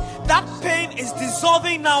your feet. That pain is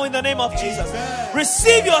dissolving now in the name of Jesus.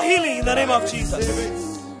 Receive your healing in the name of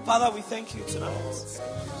Jesus. Father, we thank you tonight.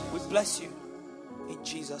 We bless you in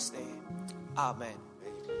Jesus' name. Amen.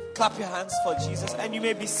 Clap your hands for Jesus, and you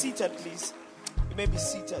may be seated, please. You may be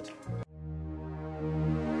seated.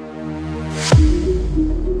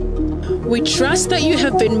 We trust that you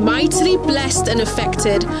have been mightily blessed and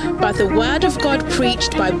affected by the word of God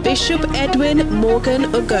preached by Bishop Edwin Morgan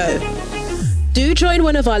Ogo. Do join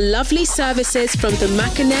one of our lovely services from the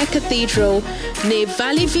Mackinac Cathedral near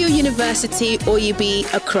Valley View University, Oyibi,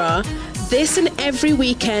 Accra, this and every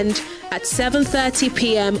weekend at 7:30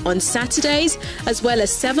 p.m. on Saturdays, as well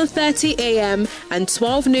as 7:30 a.m. and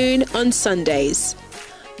 12 noon on Sundays.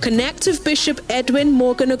 Connect with Bishop Edwin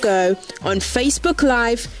Morgan Ogo on Facebook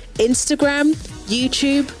Live, Instagram,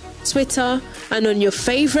 YouTube, Twitter, and on your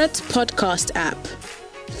favorite podcast app.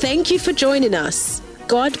 Thank you for joining us.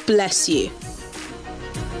 God bless you.